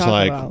which one you're he's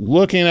talking about.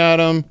 looking at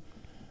him,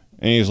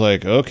 and he's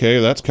like, okay,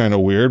 that's kind of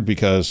weird,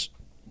 because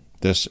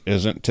this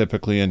isn't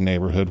typically a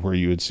neighborhood where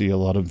you would see a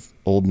lot of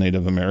old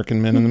Native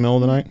American men in the middle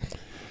of the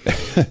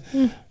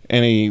night.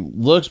 And he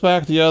looks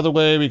back the other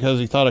way because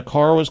he thought a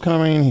car was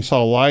coming. He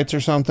saw lights or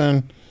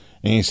something.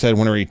 And he said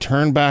whenever he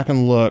turned back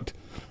and looked,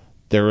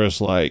 there was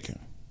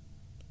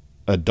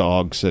a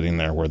dog sitting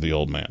there where the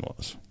old man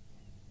was.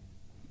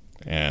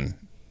 And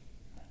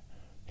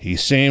he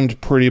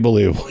seemed pretty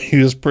believable. He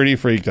was pretty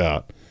freaked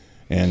out.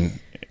 And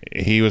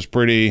he was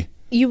pretty...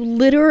 You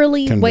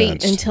literally wait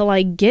convinced. until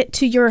I get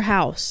to your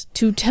house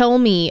to tell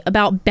me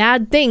about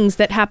bad things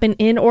that happen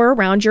in or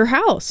around your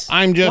house.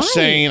 I'm just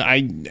Why? saying,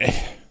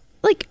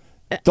 Why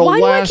do I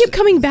last- keep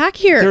coming back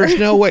here? there's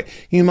no way.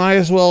 You might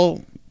as well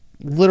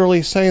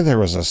literally say there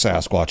was a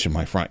Sasquatch in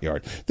my front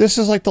yard. This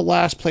is like the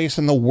last place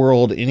in the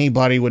world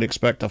anybody would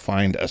expect to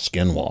find a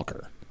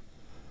skinwalker.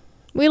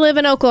 We live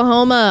in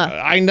Oklahoma.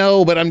 I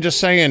know, but I'm just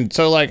saying.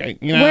 So, like,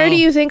 you know, Where do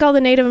you think all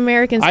the Native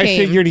Americans I came?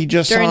 figured he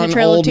just during saw the an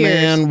Trail of old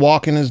Tears? man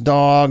walking his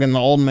dog, and the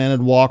old man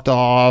had walked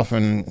off,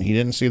 and he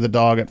didn't see the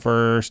dog at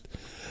first.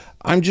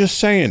 I'm just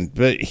saying,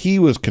 but he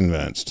was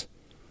convinced.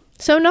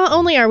 So not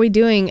only are we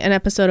doing an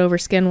episode over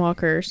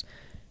skinwalkers,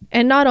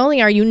 and not only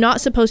are you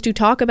not supposed to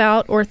talk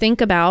about or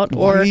think about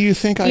or... Why do you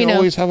think I know,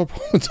 always have a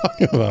problem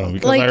talking about him?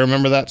 Because like- I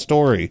remember that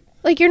story.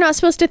 Like, you're not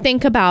supposed to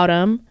think about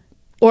them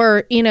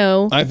or, you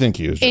know... I think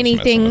he was just messing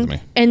with anything,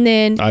 me. and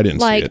then I didn't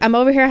see like it. I'm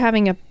over here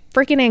having a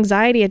freaking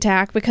anxiety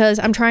attack because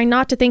I'm trying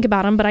not to think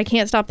about them, but I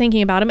can't stop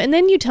thinking about them. And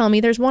then you tell me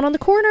there's one on the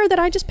corner that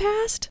I just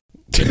passed.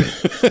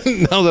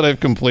 Now that I've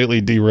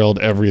completely derailed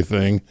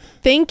everything.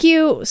 Thank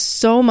you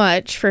so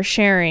much for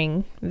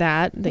sharing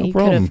that No you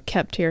problem. could have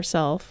kept to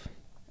yourself.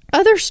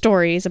 Other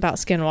stories about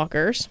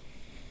skinwalkers.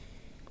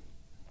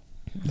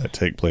 That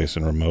take place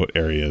in remote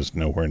areas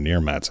nowhere near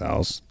Matt's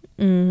house.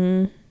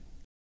 There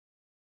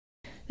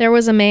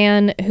was a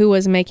man who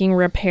was making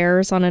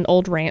repairs on an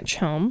old ranch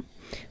home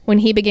when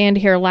he began to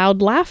hear loud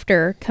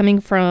laughter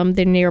coming from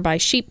the nearby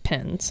sheep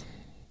pens.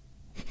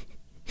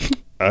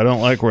 I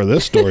don't like where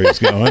this story is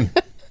going.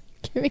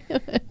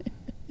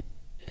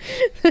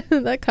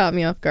 That caught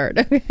me off guard.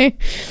 Okay.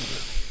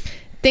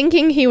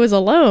 Thinking he was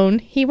alone,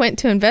 he went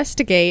to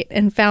investigate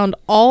and found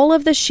all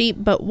of the sheep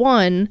but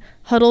one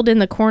huddled in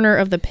the corner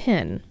of the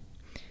pen.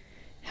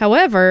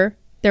 However,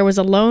 there was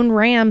a lone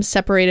ram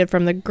separated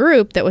from the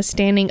group that was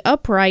standing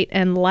upright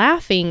and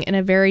laughing in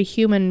a very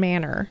human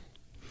manner.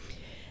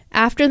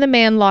 After the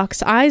man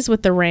locks eyes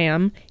with the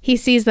ram, he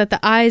sees that the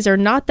eyes are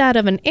not that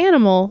of an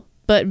animal,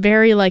 but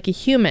very like a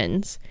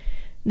human's.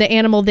 The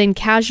animal then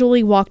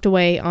casually walked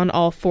away on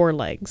all four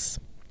legs.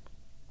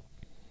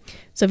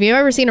 So if you've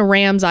ever seen a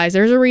ram's eyes,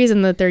 there's a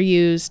reason that they're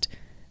used,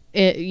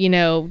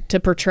 to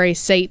portray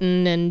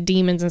Satan and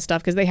demons and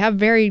stuff, because they have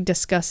very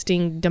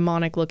disgusting,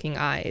 demonic-looking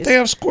eyes. They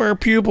have square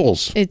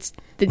pupils. It's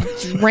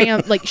the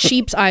ram, like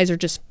sheep's eyes are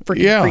just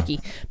freaking freaky.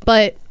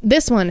 But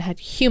this one had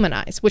human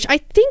eyes, which I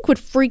think would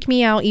freak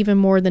me out even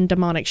more than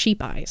demonic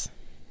sheep eyes.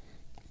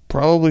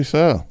 Probably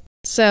so.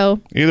 So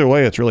Either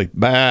way, it's really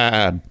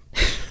bad.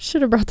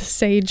 should have brought the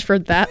sage for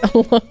that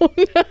alone.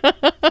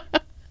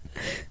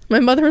 My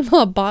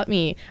mother-in-law bought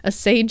me a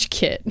sage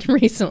kit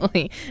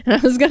recently, and I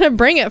was going to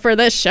bring it for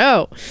this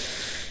show.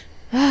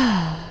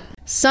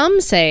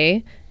 Some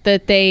say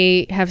that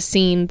they have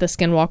seen the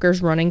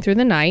skinwalkers running through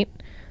the night,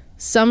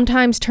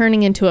 sometimes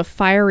turning into a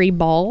fiery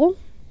ball,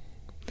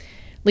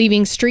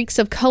 leaving streaks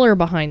of color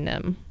behind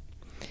them.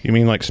 You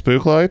mean like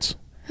spook lights?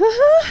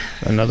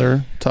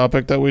 Another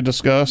topic that we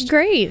discussed.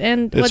 Great.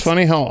 And It's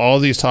funny how all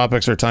these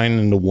topics are tying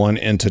into one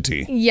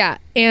entity. Yeah,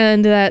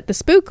 and that the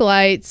spook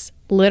lights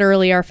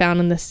literally are found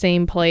in the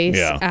same place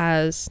Yeah.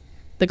 as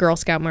the Girl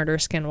Scout murder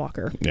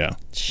skinwalker Yeah.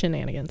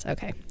 shenanigans.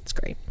 Okay, it's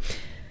great.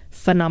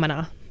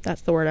 Phenomena.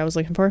 That's the word I was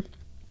looking for.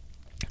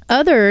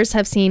 Others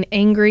have seen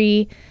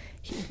angry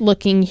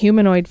looking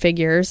humanoid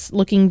figures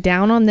looking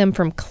down on them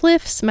from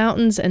cliffs,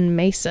 mountains, and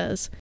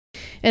mesas.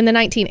 In the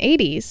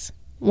 1980s,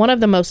 one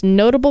of the most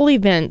notable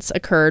events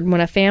occurred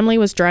when a family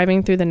was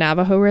driving through the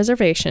Navajo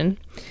reservation,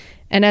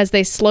 and as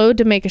they slowed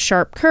to make a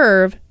sharp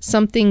curve,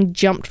 something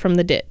jumped from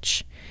the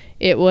ditch.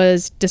 It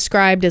was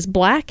described as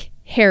black,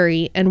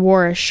 hairy, and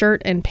wore a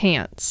shirt and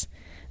pants.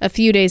 A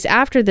few days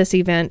after this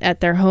event at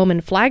their home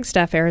in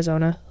Flagstaff,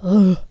 Arizona,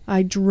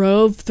 I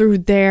drove through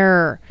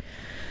there.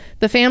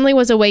 The family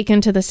was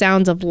awakened to the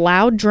sounds of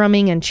loud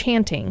drumming and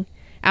chanting.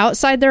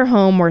 Outside their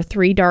home were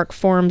three dark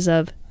forms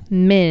of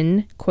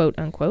men, quote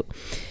unquote,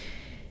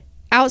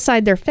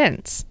 outside their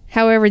fence.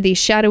 However, these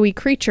shadowy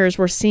creatures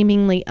were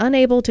seemingly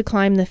unable to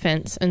climb the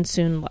fence and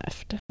soon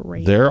left.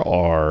 There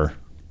are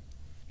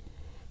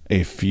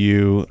a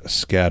few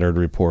scattered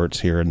reports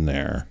here and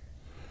there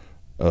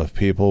of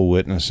people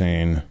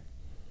witnessing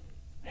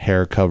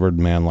hair-covered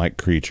man-like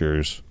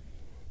creatures.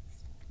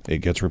 It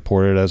gets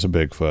reported as a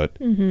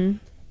Bigfoot,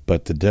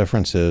 but the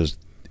difference is,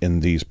 in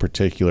these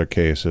particular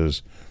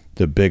cases,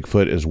 the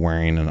Bigfoot is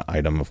wearing an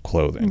item of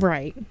clothing.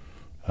 Right.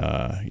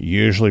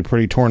 Usually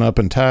pretty torn up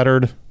and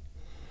tattered.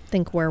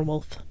 Think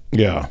werewolf.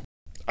 Yeah.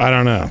 I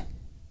don't know.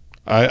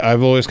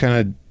 I've always kind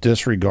of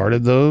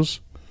disregarded those,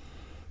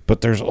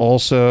 but there's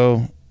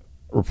also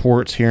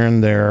reports here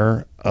and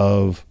there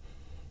of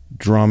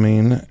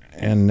drumming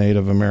and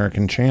Native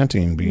American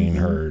chanting being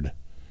heard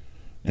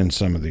in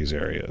some of these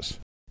areas.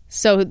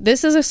 So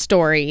this is a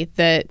story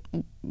that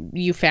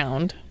you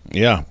found.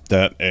 Yeah,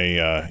 that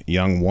a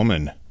young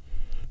woman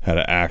had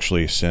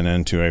actually sent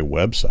into a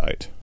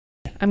website.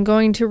 I'm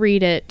going to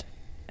read it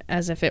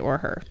as if it were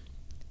her.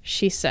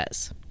 She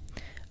says,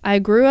 I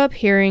grew up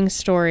hearing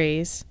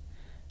stories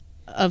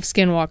of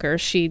skinwalkers.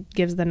 She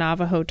gives the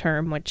Navajo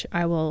term, which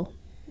I will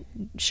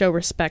show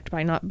respect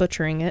by not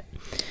butchering it.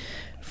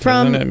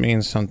 Doesn't it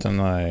mean something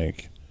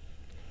like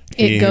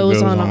it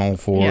goes on all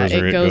fours? Yeah,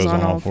 or it goes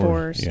on all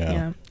fours. Yeah.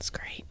 Yeah, it's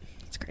great.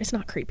 It's great. It's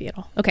not creepy at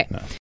all. Okay.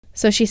 No.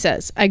 So she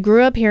says, I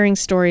grew up hearing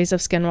stories of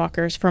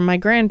skinwalkers from my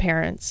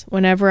grandparents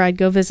whenever I'd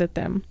go visit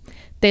them.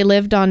 They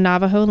lived on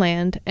Navajo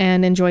land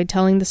and enjoyed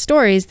telling the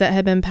stories that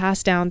had been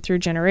passed down through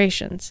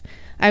generations.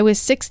 I was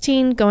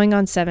 16 going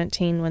on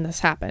 17 when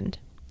this happened.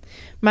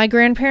 My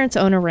grandparents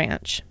own a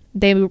ranch.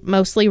 They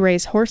mostly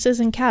raise horses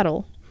and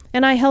cattle,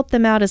 and I helped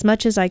them out as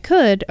much as I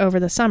could over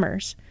the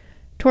summers.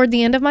 Toward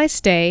the end of my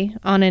stay,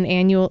 on an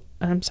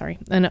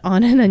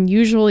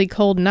unusually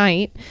cold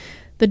night,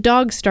 the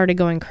dogs started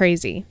going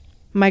crazy.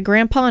 My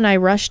grandpa and I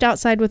rushed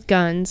outside with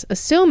guns,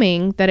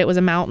 assuming that it was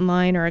a mountain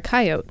lion or a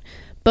coyote,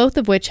 both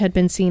of which had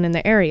been seen in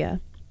the area.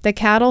 The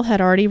cattle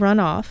had already run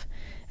off,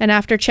 and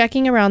after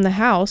checking around the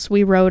house,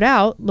 we rode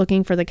out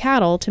looking for the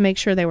cattle to make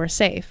sure they were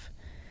safe.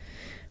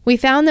 We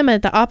found them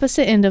at the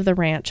opposite end of the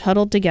ranch,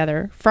 huddled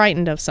together,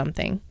 frightened of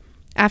something.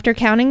 After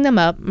counting them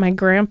up, my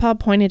grandpa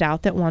pointed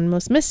out that one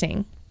was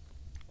missing.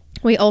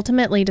 We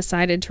ultimately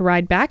decided to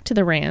ride back to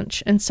the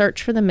ranch and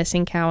search for the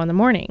missing cow in the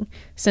morning,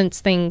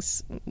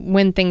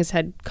 when things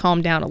had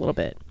calmed down a little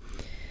bit.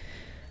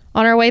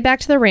 On our way back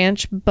to the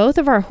ranch, both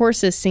of our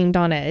horses seemed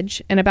on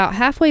edge, and about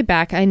halfway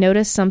back I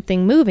noticed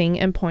something moving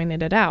and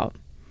pointed it out.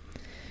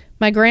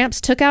 My gramps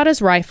took out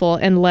his rifle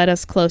and led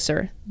us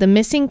closer. The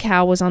missing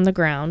cow was on the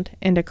ground,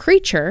 and a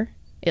creature,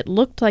 it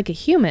looked like a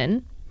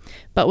human,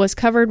 but was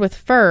covered with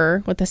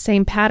fur with the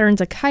same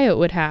patterns a coyote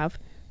would have,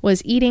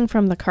 was eating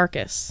from the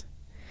carcass.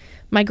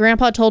 My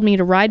grandpa told me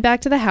to ride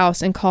back to the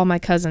house and call my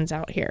cousins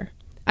out here.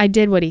 I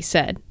did what he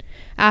said.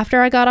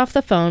 After I got off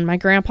the phone, my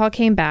grandpa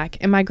came back,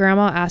 and my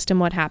grandma asked him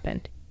what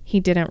happened. He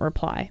didn't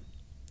reply.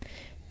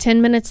 10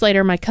 minutes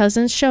later, my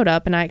cousins showed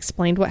up, and I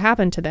explained what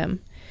happened to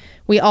them.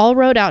 We all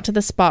rode out to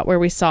the spot where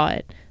we saw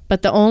it,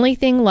 but the only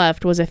thing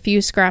left was a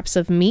few scraps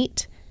of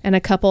meat and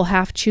a couple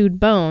half-chewed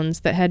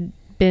bones that had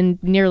been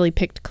nearly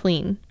picked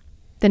clean.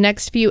 The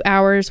next few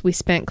hours we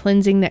spent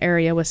cleansing the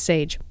area with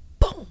sage.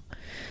 Boom!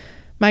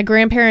 My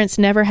grandparents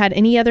never had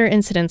any other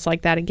incidents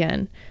like that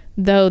again,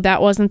 though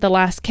that wasn't the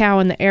last cow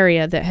in the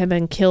area that had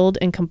been killed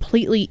and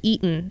completely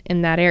eaten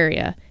in that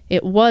area.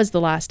 It was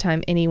the last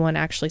time anyone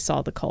actually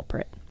saw the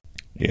culprit.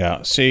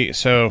 Yeah, see,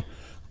 so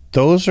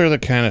those are the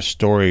kind of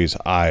stories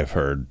I've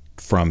heard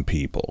from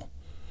people.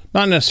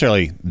 Not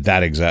necessarily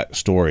that exact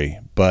story,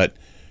 but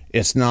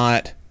it's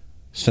not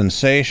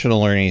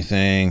sensational or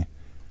anything.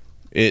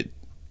 That's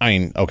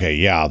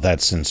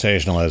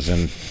sensational as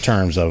in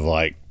terms of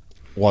like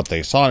what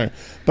they saw.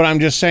 But I'm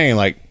just saying,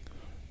 like,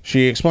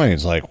 she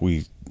explains, like,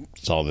 we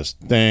saw this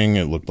thing.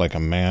 It looked like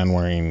a man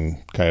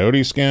wearing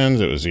coyote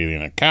skins. It was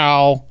eating a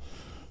cow.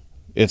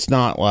 It's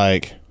not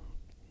like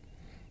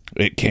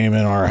it came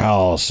in our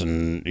house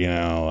and,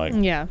 like...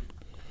 Yeah.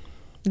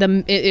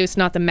 It's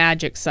not the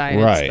magic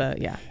side. Right.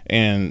 It's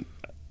And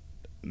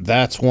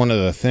that's one of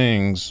the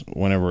things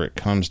whenever it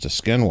comes to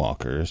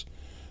skinwalkers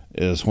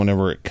is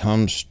whenever it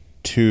comes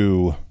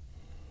to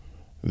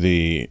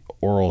the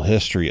oral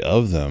history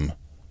of them,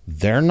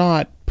 they're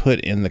not put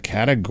in the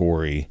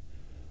category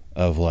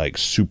of like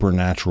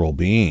supernatural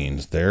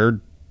beings. They're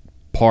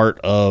part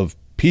of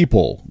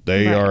people.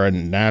 They are a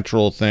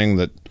natural thing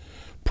that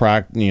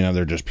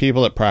they're just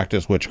people that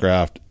practice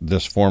witchcraft,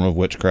 this form of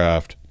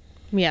witchcraft.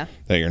 Yeah.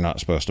 That you're not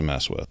supposed to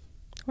mess with.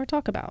 Or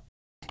talk about.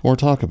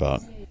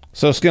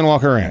 So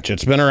Skinwalker Ranch,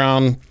 it's been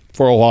around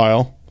for a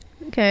while.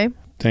 Okay.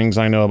 Things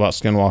I know about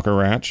Skinwalker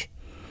Ranch.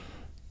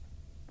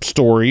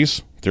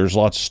 Stories. There's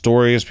lots of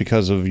stories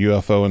because of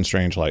UFO and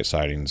strange light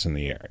sightings in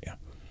the area.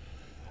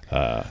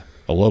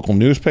 A local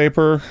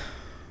newspaper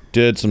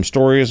did some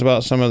stories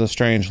about some of the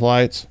strange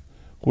lights,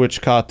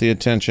 which caught the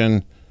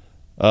attention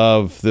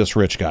of this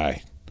rich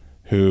guy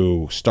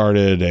who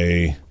started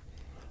a...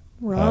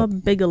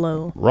 Rob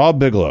Bigelow. Rob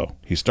Bigelow.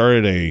 He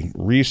started a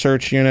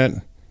research unit,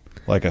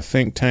 like a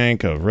think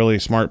tank of really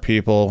smart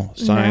people,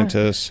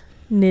 scientists.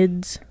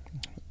 NIDS.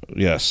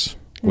 Yes.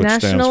 Which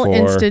National stands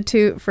for,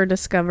 Institute for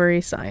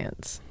Discovery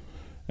Science.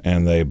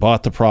 And they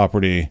bought the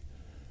property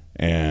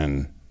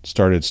and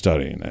started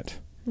studying it.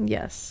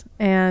 Yes.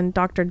 And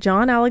Dr.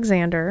 John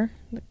Alexander,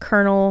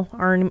 Colonel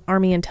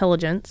Army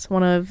Intelligence,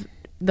 one of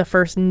the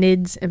first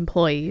NIDS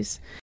employees.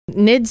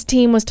 NIDS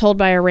team was told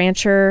by a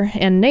rancher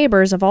and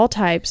neighbors of all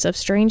types of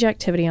strange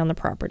activity on the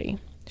property.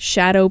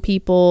 Shadow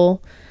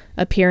people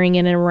appearing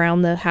in and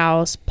around the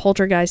house,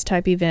 poltergeist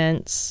type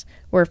events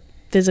where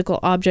physical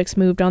objects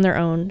moved on their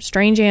own,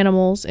 strange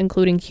animals,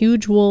 including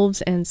huge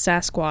wolves and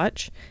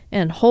Sasquatch,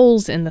 and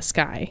holes in the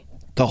sky.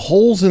 The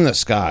holes in the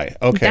sky.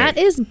 Okay. That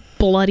is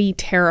bloody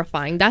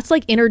terrifying. That's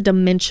like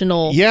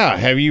interdimensional. Yeah.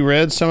 Have you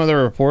read some of the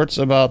reports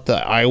about the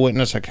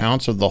eyewitness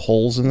accounts of the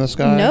holes in the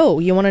sky? No.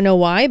 You want to know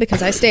why?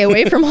 Because I stay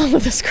away from all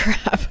of this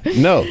crap.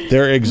 No,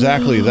 they're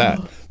exactly that.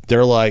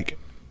 They're like,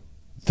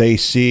 they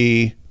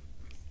see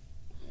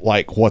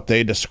like what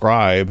they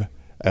describe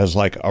as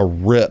like a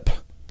rip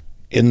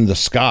in the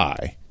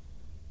sky,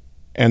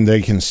 and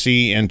they can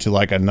see into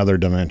like another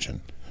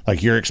dimension.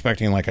 Like you're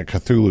expecting like a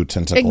Cthulhu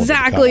tentacle.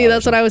 Exactly.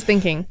 That's what I was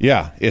thinking.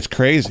 Yeah, it's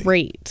crazy.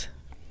 Great.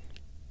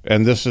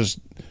 And this is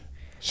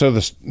so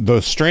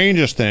the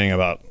strangest thing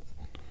about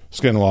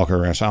Skinwalker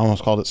Ranch. I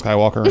almost called it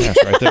Skywalker Ranch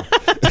right there.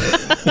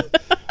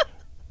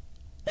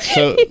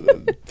 So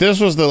this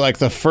was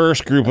the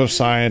first group of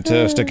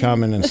scientists to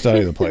come in and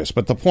study the place.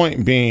 But the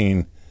point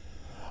being,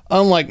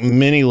 unlike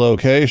many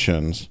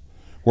locations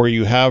where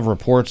you have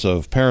reports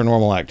of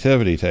paranormal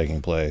activity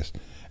taking place,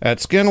 at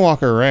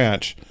Skinwalker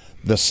Ranch,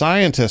 the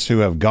scientists who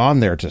have gone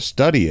there to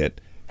study it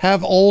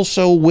have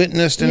also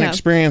witnessed and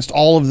experienced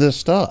all of this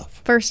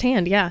stuff.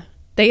 Firsthand, yeah.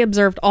 They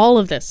observed all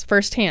of this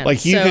firsthand.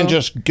 Like, you can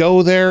just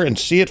go there and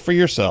see it for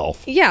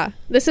yourself. Yeah.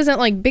 This isn't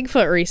like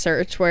Bigfoot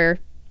research where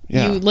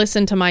Yeah. you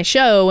listen to my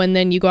show and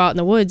then you go out in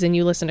the woods and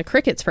you listen to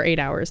crickets for 8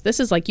 hours. This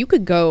is like you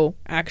could go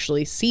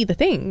actually see the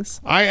things.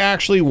 I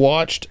actually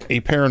watched a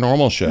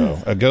paranormal show,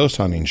 a ghost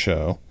hunting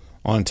show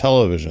on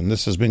television.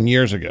 This has been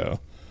years ago.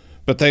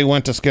 But they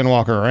went to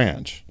Skinwalker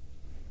Ranch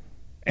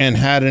and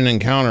had an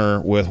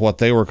encounter with what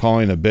they were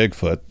calling a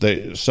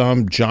Bigfoot.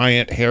 Some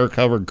giant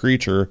hair-covered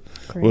creature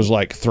was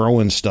like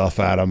throwing stuff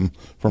at them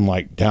from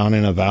like down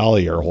in a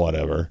valley or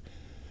whatever.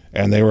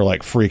 And they were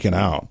like freaking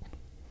out.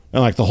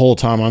 And like the whole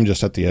time I'm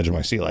just at the edge of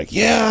my seat like,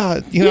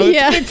 it's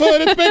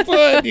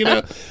Bigfoot,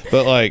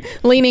 But like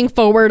leaning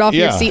forward off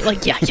your seat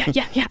like, yeah.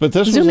 But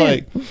this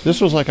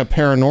was like a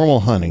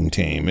paranormal hunting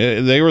team.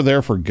 They were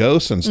there for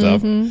ghosts and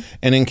stuff and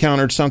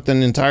encountered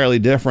something entirely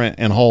different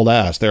and hauled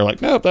ass. They're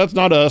like, nope, that's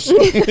not us.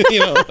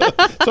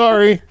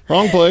 Sorry,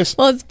 wrong place.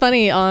 Well, it's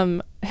funny.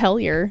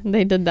 Hellier,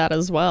 they did that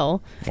as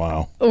well.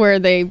 Wow. Where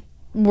they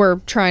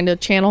were trying to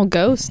channel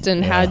ghosts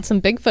and had some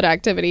Bigfoot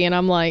activity. And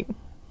I'm like,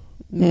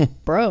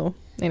 bro.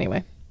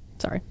 Anyway,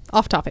 sorry.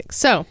 Off topic.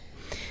 So,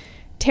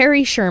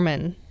 Terry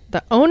Sherman,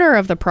 the owner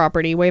of the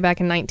property way back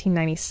in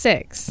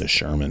 1996. The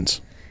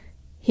Shermans.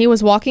 He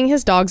was walking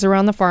his dogs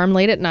around the farm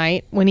late at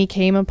night when he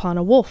came upon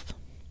a wolf.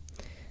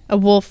 A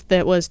wolf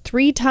that was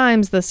 3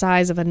 times the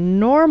size of a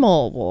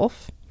normal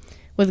wolf,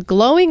 with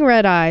glowing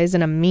red eyes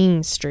and a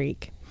mean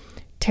streak.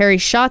 Terry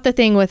shot the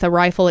thing with a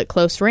rifle at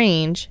close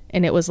range,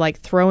 and it was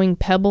like throwing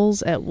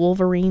pebbles at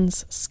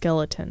Wolverine's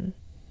skeleton.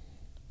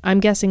 I'm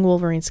guessing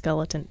Wolverine's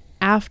skeleton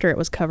after it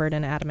was covered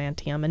in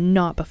adamantium and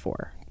not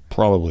before.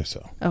 Probably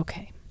so.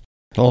 Okay.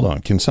 Hold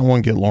on. Can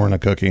someone get Lauren a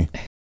cookie?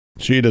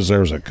 She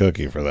deserves a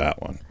cookie for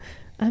that one.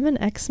 I'm an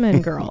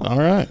X-Men girl. All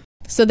right.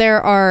 So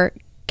there are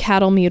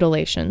cattle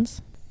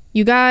mutilations.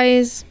 You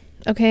guys,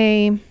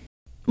 okay,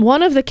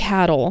 one of the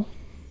cattle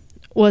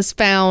was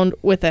found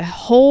with a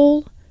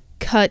hole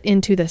cut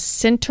into the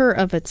center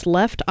of its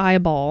left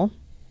eyeball,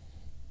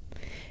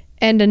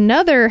 and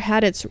another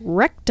had its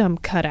rectum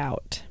cut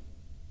out.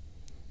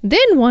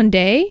 Then one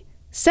day,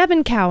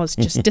 7 cows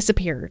just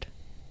disappeared.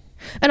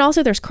 And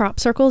also there's crop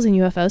circles and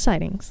UFO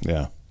sightings.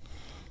 Yeah.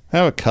 I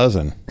have a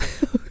cousin.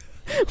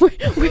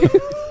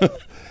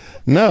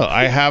 No,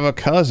 I have a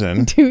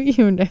cousin. Do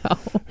you now?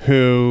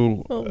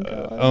 Who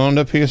owned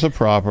a piece of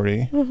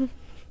property.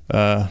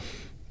 I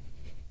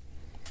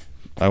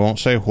won't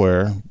say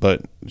where,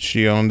 but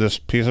she owned this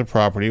piece of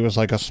property. It was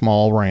like a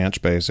small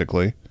ranch,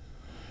 basically.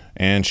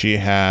 And she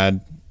had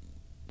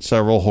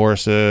several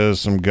horses,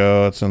 some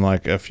goats, and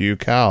like a few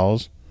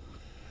cows.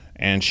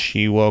 And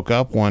she woke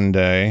up one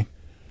day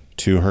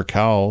to her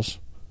cows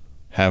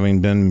having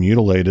been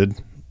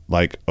mutilated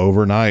like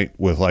overnight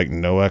with like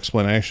no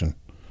explanation.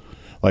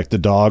 Like the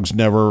dogs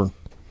never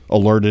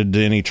alerted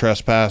to any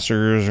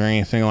trespassers or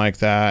anything like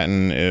that,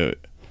 and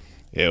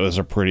it was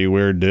a pretty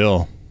weird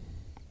deal.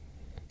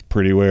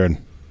 Pretty weird.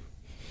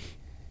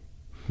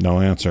 No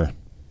answer.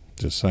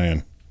 Just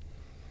saying.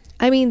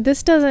 I mean,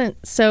 this doesn't...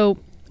 So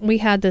we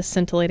had this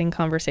scintillating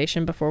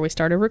conversation before we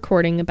started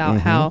recording about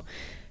how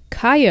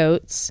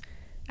coyotes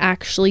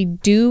actually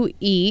do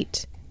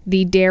eat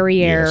the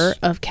derriere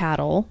of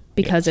cattle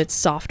because it's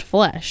soft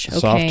flesh. Okay?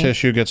 Soft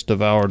tissue gets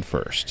devoured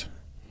first.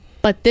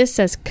 But this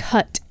says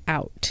cut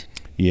out.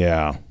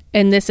 Yeah.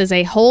 And this is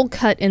a hole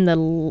cut in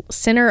the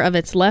center of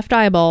its left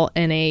eyeball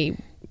and a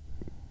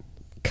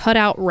cut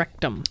out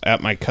rectum.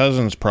 At my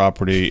cousin's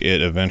property,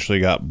 it eventually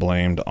got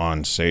blamed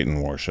on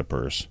Satan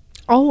worshipers.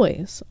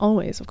 Always,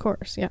 of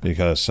course, yeah.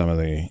 Because some of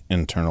the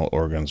internal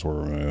organs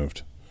were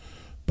removed.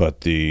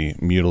 But the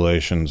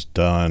mutilations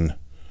done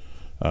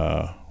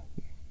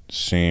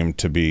seemed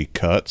to be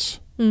cuts.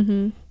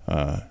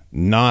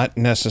 Not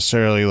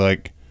necessarily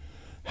like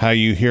how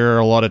you hear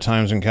a lot of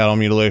times in cattle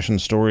mutilation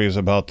stories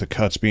about the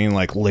cuts being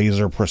like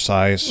laser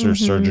precise or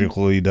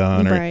surgically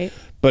done. Right.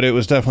 But it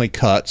was definitely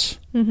cuts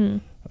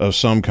of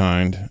some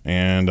kind.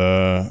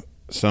 And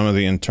some of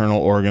the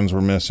internal organs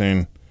were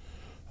missing.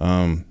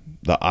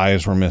 The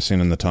eyes were missing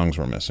and the tongues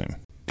were missing.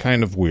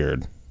 Kind of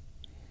weird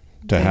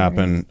to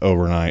happen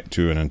overnight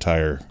to an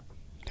entire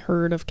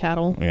herd of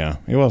cattle. Yeah,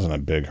 it wasn't a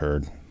big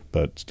herd,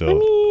 but still. I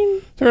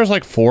mean, there was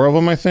like 4 of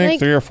them, I think, like,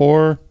 3 or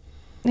 4.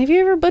 Have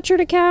you ever butchered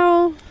a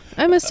cow?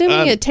 I'm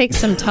assuming it takes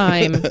some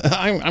time.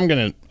 I'm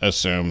going to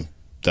assume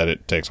that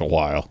it takes a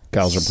while.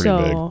 Cows are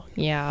pretty big.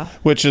 Yeah.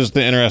 Which is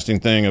the interesting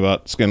thing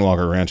about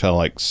Skinwalker Ranch, how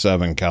like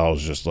 7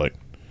 cows just like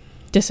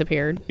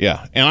disappeared.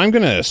 Yeah, and I'm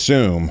going to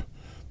assume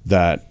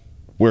that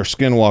where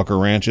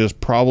Skinwalker Ranch is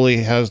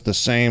probably has the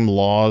same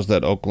laws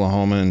that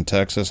Oklahoma and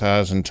Texas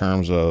has in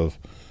terms of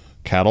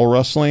cattle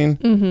rustling,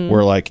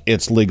 where like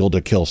it's legal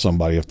to kill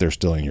somebody if they're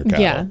stealing your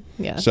cattle. Yeah,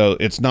 yeah. So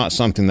it's not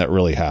something that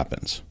really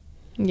happens.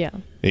 Yeah.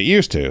 It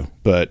used to,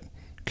 but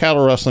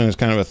cattle rustling is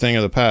kind of a thing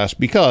of the past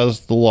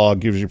because the law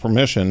gives you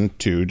permission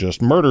to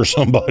just murder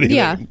somebody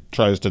that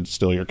tries to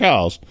steal your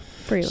cows.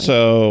 Freely.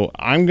 So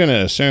I'm going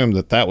to assume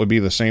that that would be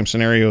the same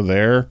scenario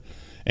there.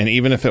 And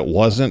even if it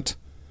wasn't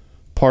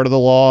part of the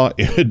law,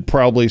 it would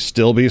probably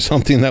still be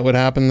something that would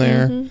happen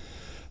there.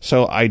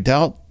 So I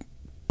doubt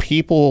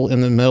people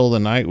in the middle of the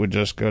night would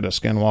just go to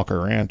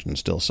Skinwalker Ranch and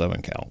steal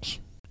 7 cows.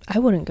 I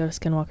wouldn't go to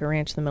Skinwalker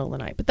Ranch in the middle of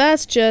the night, but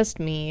that's just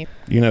me.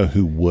 You know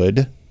who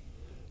would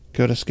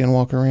go to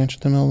Skinwalker Ranch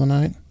in the middle of the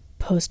night?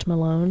 Post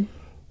Malone.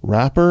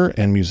 Rapper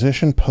and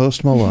musician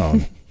Post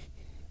Malone.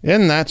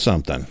 Isn't that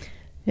something?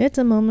 It's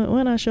a moment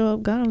when I show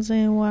up, God, I'm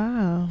saying,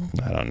 wow.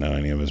 I don't know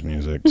any of his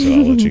music, so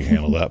I'll let you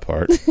handle that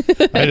part.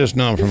 I just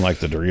know him from like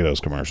the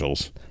Doritos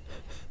commercials.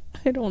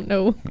 I don't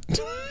know.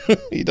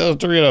 He does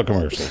Dorito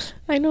commercials.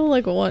 I know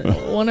like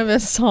one of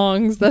his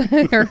songs that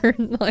I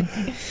heard. Like,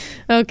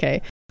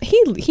 okay.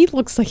 He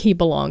looks like he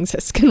belongs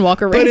at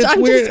Skinwalker Ranch.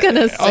 I'm weird. just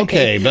gonna say.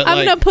 Okay, but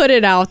I'm gonna put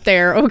it out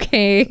there.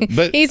 Okay,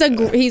 but he's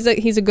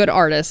a good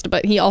artist,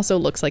 but he also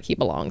looks like he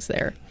belongs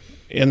there.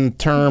 In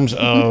terms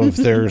of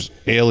there's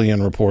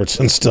alien reports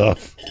and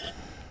stuff,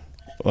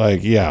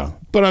 like yeah.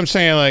 But I'm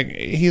saying like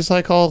he's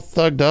like all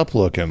thugged up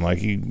looking, like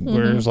he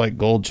wears like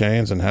gold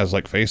chains and has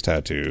like face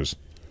tattoos.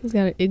 He's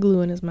got an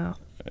igloo in his mouth.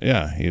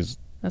 Yeah,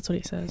 That's what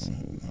he says.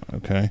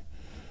 Okay.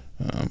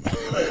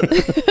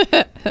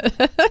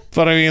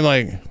 But I mean,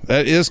 like,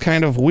 that is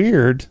kind of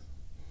weird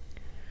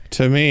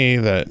to me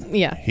that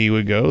he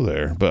would go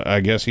there. But I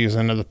guess he's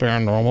into the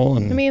paranormal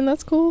and I mean,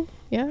 that's cool.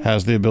 Yeah.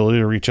 has the ability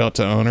to reach out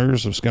to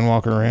owners of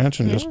Skinwalker Ranch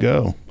and just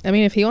go. I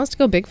mean, if he wants to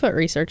go Bigfoot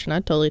researching,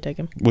 I'd totally take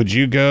him. Would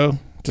you go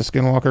to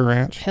Skinwalker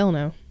Ranch? Hell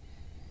no.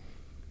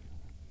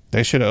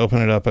 They should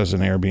open it up as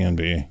an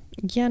Airbnb.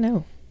 Yeah,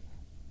 no.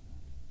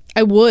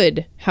 I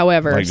would,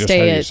 however, Like just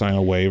have you sign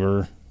a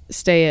waiver.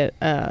 stay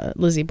at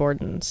Lizzie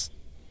Borden's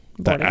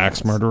The boarding axe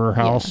house. murderer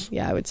house?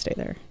 Yeah, I would stay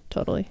there.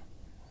 Totally.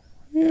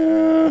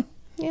 Yeah,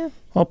 Yeah,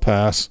 I'll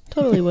pass.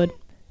 totally would.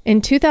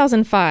 In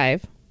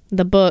 2005,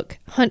 the book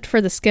Hunt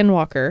for the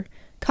Skinwalker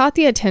caught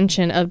the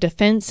attention of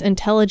Defense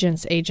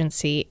Intelligence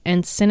Agency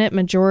and Senate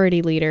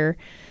Majority Leader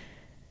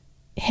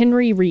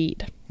Henry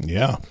Reid.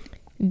 Yeah.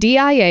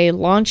 DIA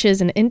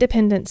launches an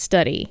independent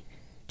study.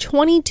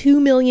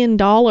 $22 million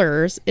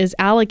is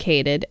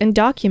allocated and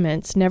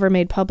documents never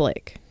made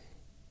public.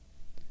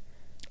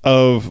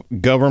 Of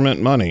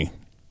government money.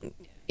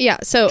 Yeah,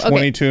 so,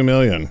 okay. $22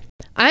 million.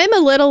 I'm a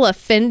little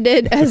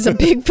offended as a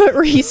Bigfoot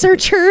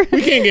researcher.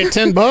 You can't get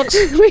 $10?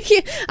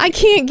 I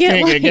can't get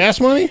Can't get gas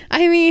money?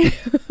 I mean,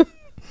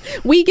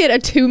 we get a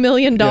 $2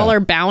 million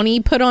bounty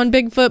put on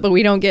Bigfoot, but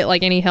we don't get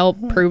like any help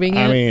proving it.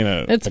 I mean,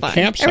 it's a fine.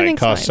 campsite Everything's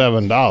costs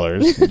fine.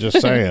 $7.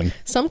 Just saying.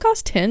 Some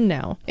cost 10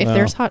 now if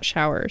there's hot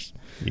showers.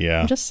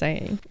 Yeah. I'm just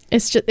saying.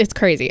 It's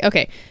crazy.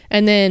 Okay.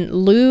 And then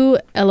Lou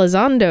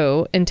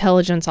Elizondo,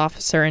 intelligence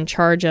officer in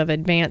charge of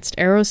Advanced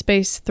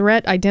Aerospace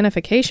Threat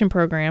Identification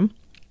Program.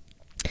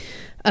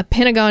 A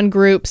Pentagon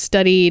group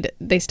studied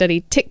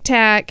Tic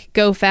Tac,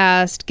 Go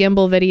Fast,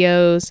 gimbal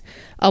videos,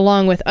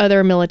 along with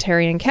other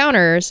military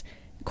encounters,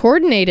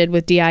 coordinated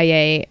with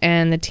DIA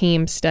and the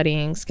team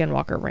studying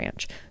Skinwalker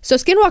Ranch. So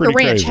Skinwalker Pretty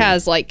Ranch crazy.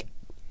 has like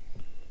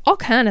all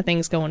kind of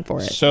things going for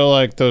it. So,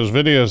 like, those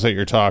videos that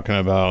you're talking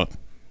about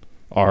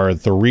are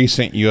the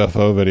recent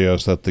UFO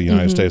videos that the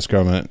United States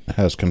government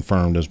has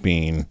confirmed as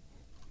being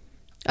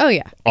Oh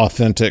yeah.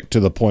 authentic to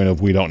the point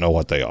of we don't know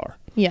what they are.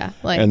 Yeah.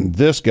 Like And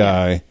this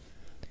guy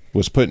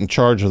was put in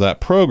charge of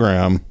that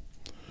program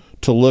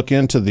to look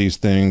into these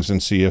things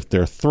and see if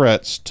they're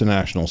threats to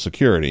national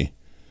security,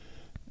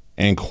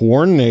 and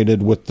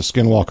coordinated with the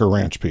Skinwalker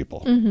Ranch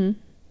people. Mm-hmm.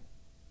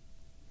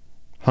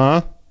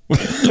 Huh?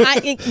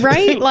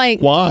 right? Like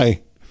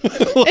Why?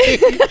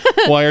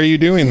 Why are you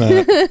doing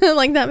that?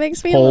 like that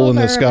makes me Hole a in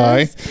little the sky?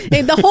 nervous.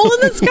 Hey, the hole in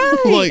the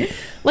sky.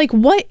 Like-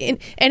 what? And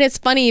it's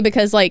funny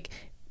because like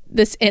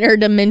this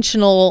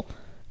interdimensional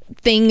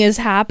thing is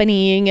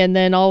happening, and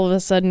then all of a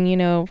sudden, you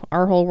know,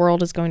 our whole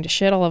world is going to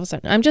shit all of a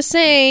sudden. I'm just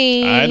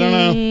saying. I don't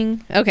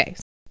know. Okay.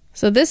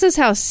 So this is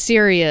how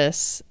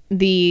serious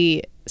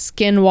the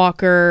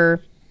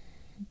Skinwalker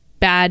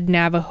bad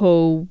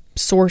Navajo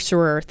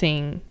sorcerer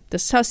thing,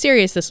 this is how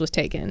serious this was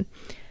taken.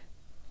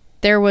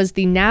 There was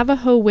the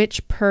Navajo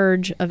Witch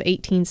Purge of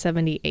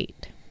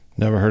 1878.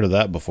 Never heard of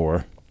that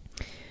before.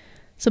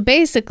 So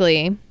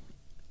basically,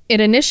 it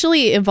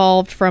initially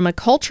evolved from a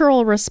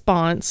cultural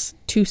response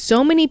to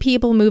so many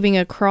people moving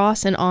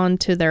across and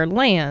onto their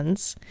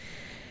lands.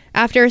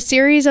 After a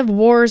series of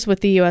wars with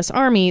the U.S.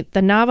 Army,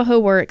 the Navajo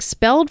were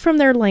expelled from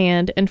their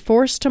land and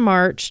forced to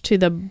march to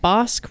the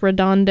Bosque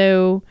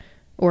Redondo,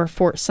 or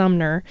Fort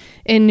Sumner,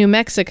 in New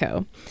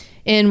Mexico,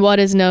 in what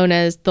is known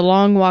as the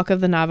Long Walk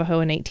of the Navajo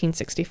in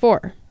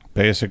 1864.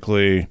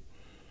 Basically,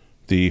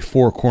 the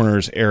Four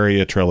Corners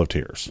area Trail of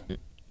Tears.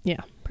 Yeah,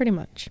 pretty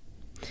much.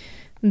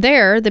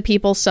 There, the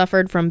people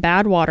suffered from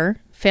bad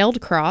water, failed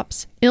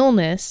crops,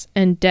 illness,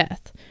 and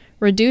death,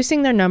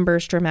 reducing their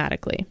numbers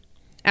dramatically.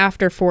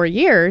 After 4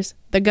 years,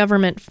 the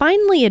government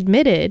finally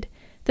admitted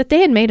that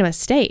they had made a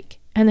mistake,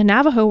 and the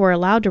Navajo were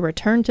allowed to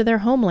return to their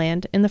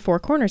homeland in the Four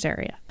Corners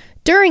area.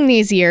 During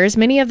these years,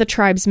 many of the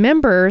tribe's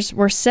members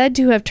were said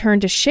to have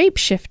turned to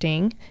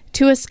shape-shifting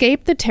to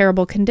escape the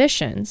terrible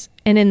conditions,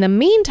 and in the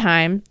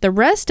meantime, the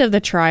rest of the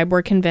tribe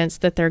were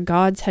convinced that their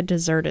gods had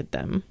deserted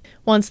them.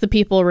 Once the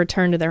people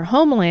returned to their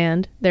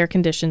homeland, their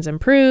conditions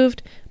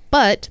improved,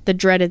 but the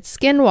dreaded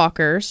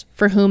skinwalkers,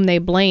 for whom they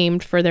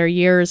blamed for their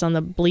years on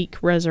the bleak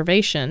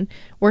reservation,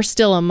 were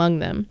still among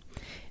them.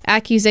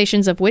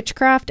 Accusations of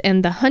witchcraft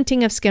and the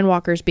hunting of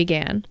skinwalkers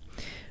began.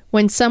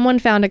 When someone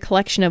found a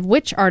collection of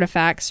witch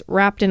artifacts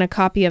wrapped in a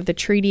copy of the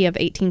Treaty of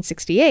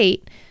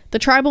 1868, the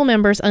tribal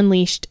members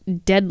unleashed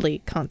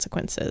deadly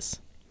consequences.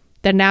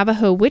 The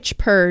Navajo Witch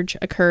Purge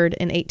occurred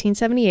in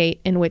 1878,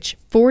 in which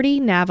 40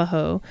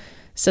 Navajo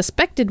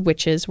suspected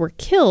witches were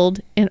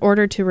killed in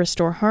order to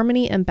restore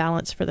harmony and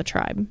balance for the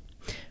tribe.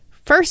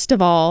 First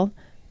of all,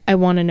 I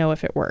want to know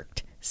if it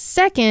worked.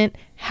 Second,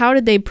 how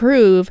did they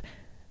prove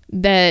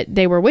that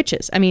they were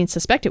witches? I mean,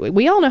 suspected.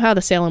 We all know how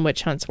the Salem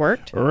witch hunts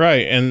worked.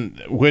 Right, and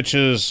which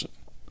is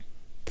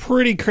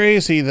pretty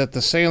crazy that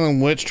the Salem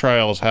witch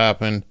trials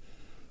happened,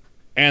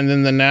 and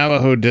then the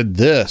Navajo did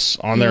this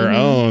on their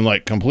own,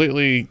 like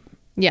completely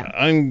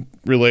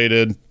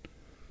unrelated,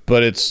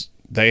 but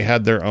they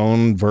had their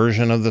own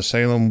version of the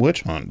Salem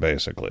witch hunt,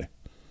 basically.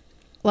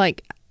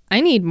 Like, I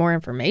need more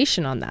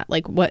information on that.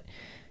 Like,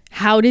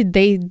 how did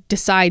they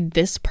decide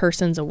this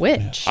person's a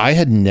witch? I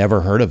had never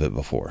heard of it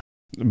before.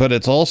 But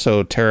it's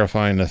also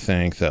terrifying to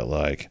think that,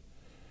 like,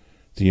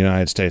 the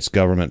United States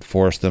government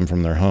forced them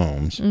from their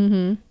homes.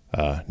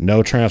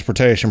 No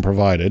transportation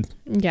provided.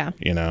 Yeah.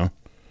 You know,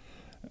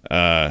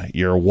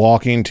 you're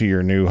walking to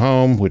your new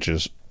home, which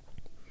is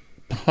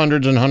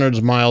hundreds and hundreds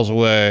of miles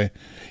away.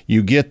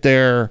 You get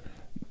there,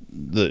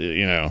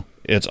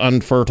 it's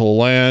unfertile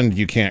land.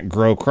 You can't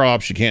grow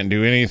crops. You can't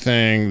do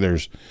anything.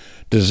 There's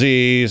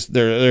disease.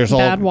 There's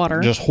bad all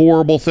water. Just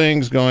horrible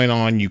things going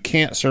on. You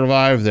can't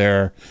survive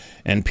there.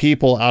 And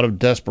people, out of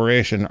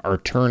desperation, are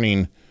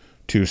turning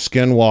to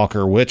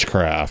skinwalker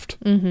witchcraft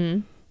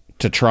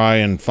to try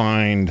and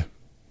find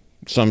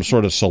some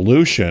sort of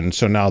solution.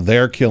 So now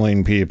they're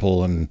killing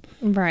people and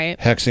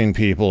hexing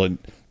people. And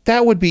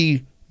that would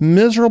be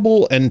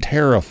miserable and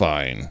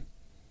terrifying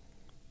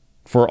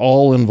for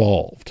all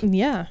involved.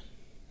 Yeah.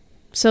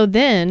 So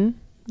then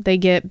they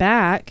get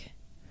back,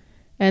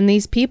 and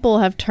these people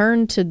have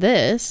turned to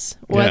this,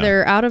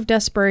 whether out of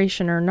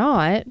desperation or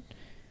not.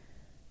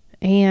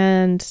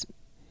 And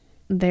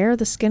there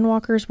the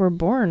skinwalkers were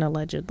born,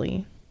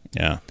 allegedly.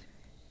 Yeah.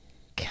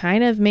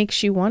 Kind of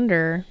makes you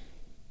wonder.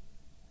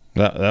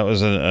 That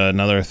was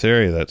another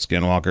theory, that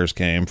skinwalkers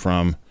came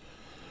from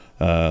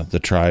the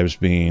tribes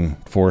being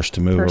forced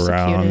to move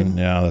around.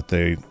 Yeah, that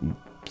they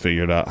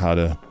figured out how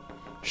to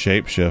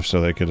shapeshift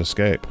so they could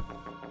escape.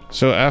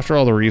 So after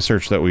all the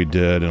research that we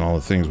did and all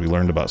the things we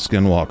learned about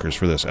skinwalkers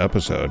for this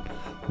episode,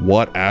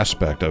 what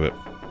aspect of it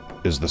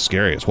is the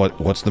scariest?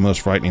 What's the most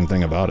frightening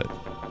thing about it?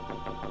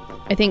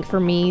 I think for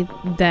me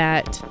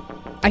that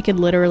I could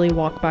literally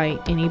walk by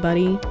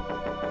anybody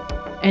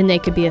and they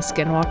could be a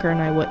skinwalker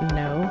and I wouldn't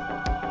know.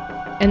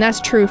 And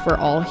that's true for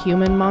all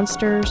human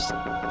monsters,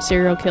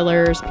 serial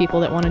killers,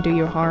 people that want to do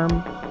you harm.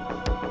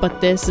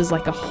 But this is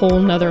like a whole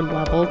nother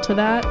level to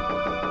that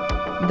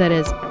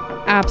is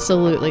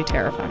absolutely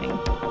terrifying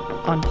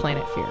on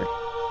Planet Fear.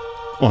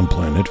 On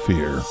Planet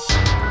Fear.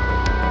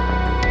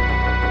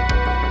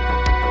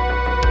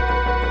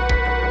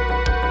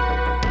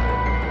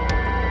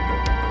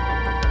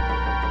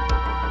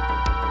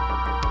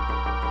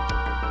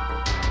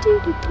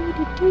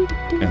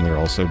 And they're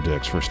also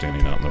dicks for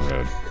standing out in the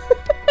road.